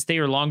 but to stay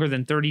here longer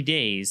than 30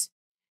 days,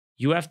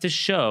 you have to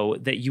show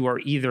that you are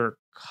either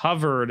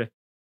covered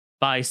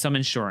by some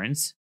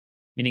insurance,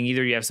 meaning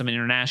either you have some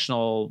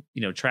international,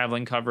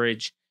 traveling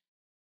coverage,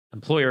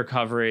 employer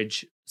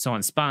coverage,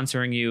 someone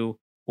sponsoring you,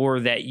 or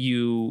that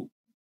you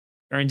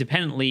are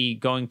independently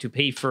going to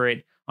pay for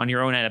it on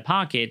your own out of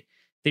pocket,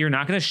 that you're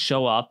not going to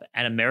show up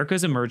at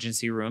America's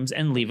emergency rooms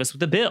and leave us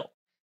with a bill.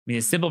 I mean,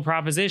 it's a simple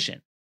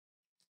proposition.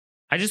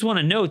 I just want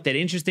to note that,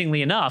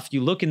 interestingly enough,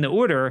 you look in the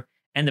order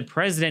and the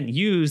president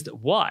used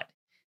what?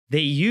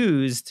 They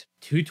used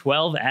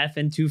 212F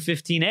and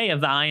 215A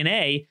of the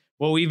INA.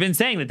 Well, we've been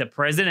saying that the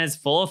president has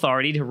full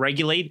authority to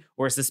regulate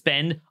or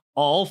suspend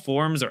all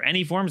forms or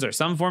any forms or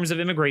some forms of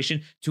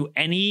immigration to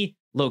any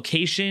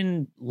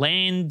location,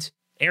 land,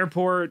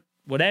 airport,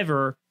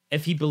 whatever,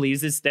 if he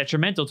believes it's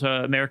detrimental to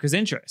America's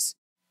interests.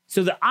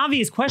 So the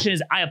obvious question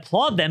is, I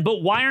applaud them,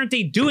 but why aren't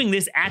they doing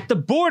this at the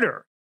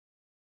border?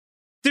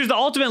 There's the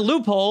ultimate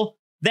loophole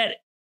that,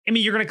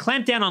 you're going to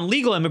clamp down on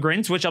legal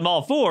immigrants, which I'm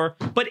all for,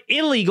 but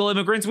illegal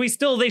immigrants,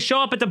 they show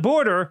up at the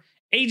border.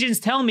 Agents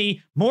tell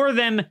me, more of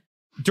them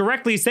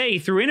directly say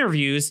through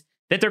interviews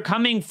that they're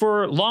coming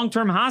for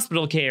long-term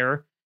hospital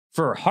care,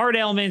 for heart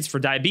ailments, for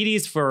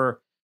diabetes, for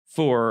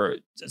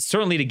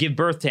certainly to give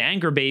birth to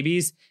anchor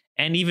babies,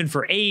 and even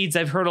for AIDS.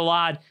 I've heard a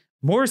lot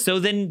more so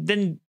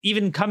than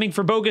even coming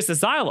for bogus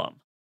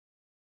asylum.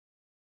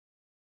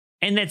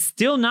 And that's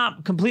still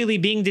not completely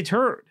being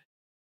deterred.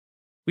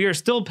 We are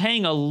still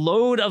paying a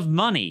load of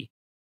money,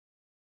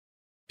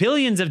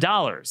 billions of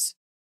dollars,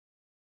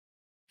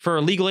 for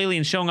illegal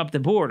aliens showing up at the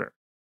border.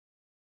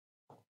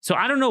 So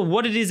I don't know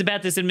what it is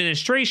about this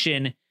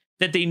administration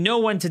that they know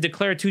when to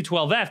declare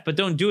 212F, but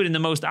don't do it in the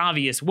most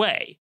obvious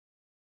way.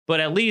 But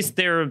at least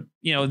they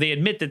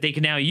admit that they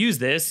can now use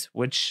this,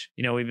 which,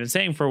 we've been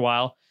saying for a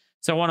while.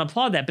 So I want to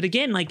applaud that. But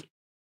again,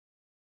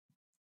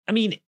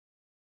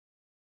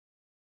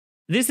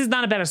 this is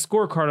not about a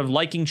scorecard of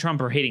liking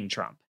Trump or hating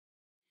Trump.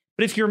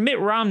 But if you're Mitt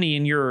Romney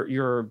and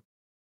you're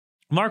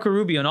Marco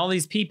Rubio and all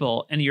these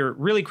people, and you're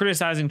really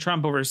criticizing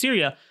Trump over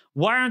Syria,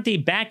 why aren't they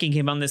backing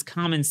him on this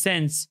common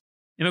sense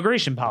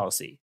immigration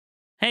policy?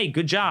 Hey,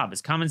 good job.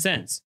 It's common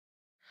sense.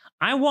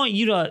 I want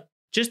you to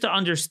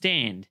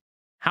understand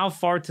how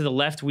far to the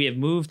left we have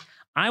moved.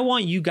 I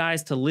want you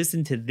guys to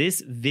listen to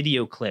this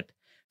video clip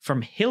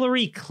from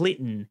Hillary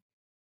Clinton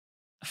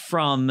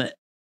from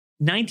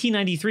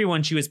 1993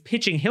 when she was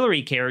pitching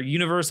Hillary Care,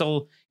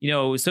 universal,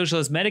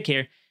 socialist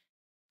Medicare.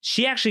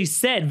 She actually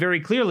said very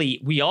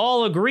clearly, we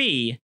all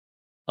agree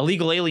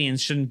illegal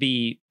aliens shouldn't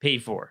be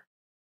paid for.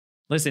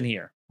 Listen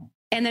here.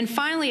 And then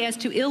finally, as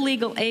to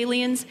illegal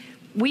aliens,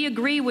 we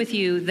agree with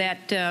you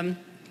that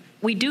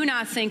we do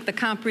not think the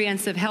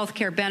comprehensive health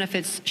care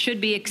benefits should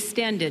be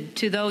extended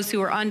to those who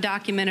are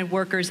undocumented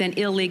workers and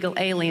illegal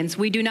aliens.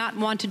 We do not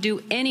want to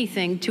do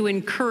anything to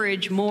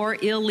encourage more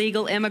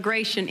illegal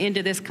immigration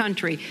into this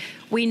country.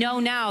 We know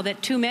now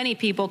that too many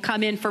people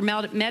come in for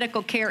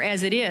medical care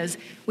as it is.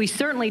 We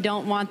certainly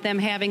don't want them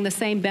having the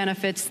same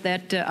benefits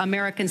that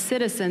American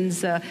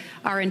citizens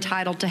are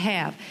entitled to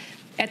have.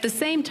 At the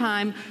same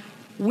time,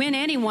 when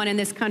anyone in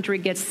this country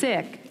gets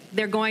sick,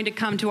 they're going to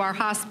come to our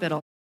hospital.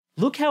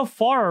 Look how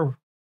far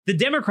the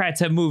Democrats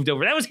have moved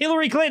over. That was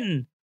Hillary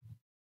Clinton.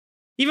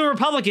 Even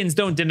Republicans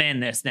don't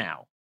demand this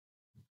now.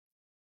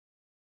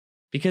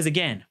 Because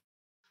again,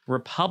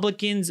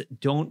 Republicans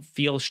don't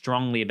feel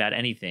strongly about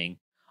anything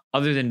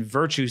other than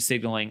virtue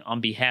signaling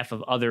on behalf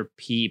of other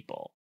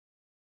people.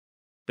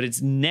 But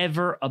it's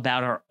never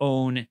about our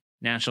own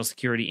national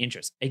security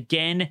interests.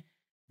 Again,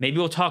 maybe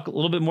we'll talk a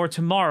little bit more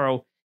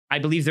tomorrow. I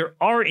believe there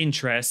are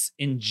interests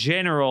in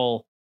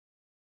general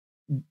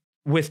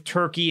with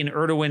Turkey and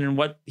Erdogan and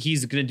what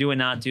he's going to do and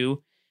not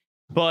do.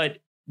 But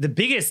the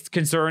biggest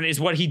concern is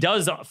what he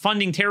does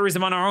funding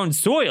terrorism on our own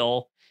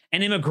soil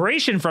and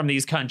immigration from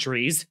these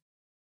countries,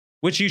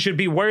 which you should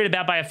be worried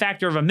about by a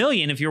factor of 1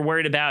 million if you're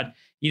worried about,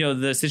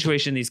 the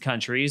situation in these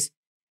countries.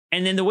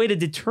 And then the way to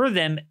deter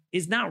them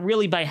is not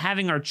really by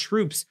having our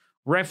troops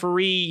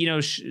referee,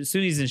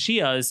 Sunnis and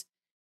Shias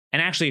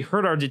and actually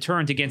hurt our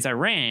deterrent against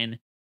Iran.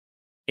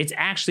 It's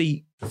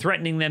actually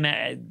threatening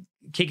them,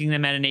 kicking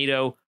them out of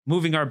NATO,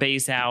 moving our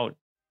base out,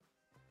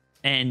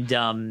 and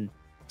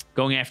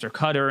going after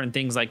Qatar and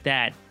things like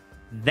that.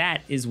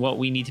 That is what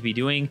we need to be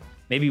doing.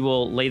 Maybe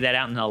we'll lay that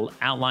out in the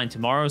outline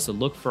tomorrow, so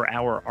look for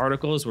our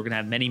articles. We're going to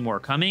have many more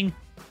coming.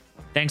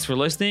 Thanks for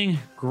listening.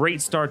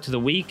 Great start to the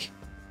week.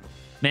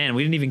 Man,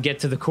 we didn't even get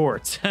to the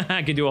courts.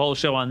 I could do a whole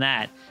show on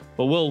that,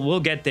 but we'll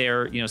get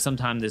there,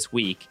 sometime this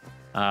week.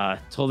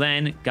 Till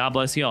then, God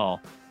bless y'all,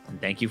 and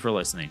thank you for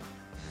listening.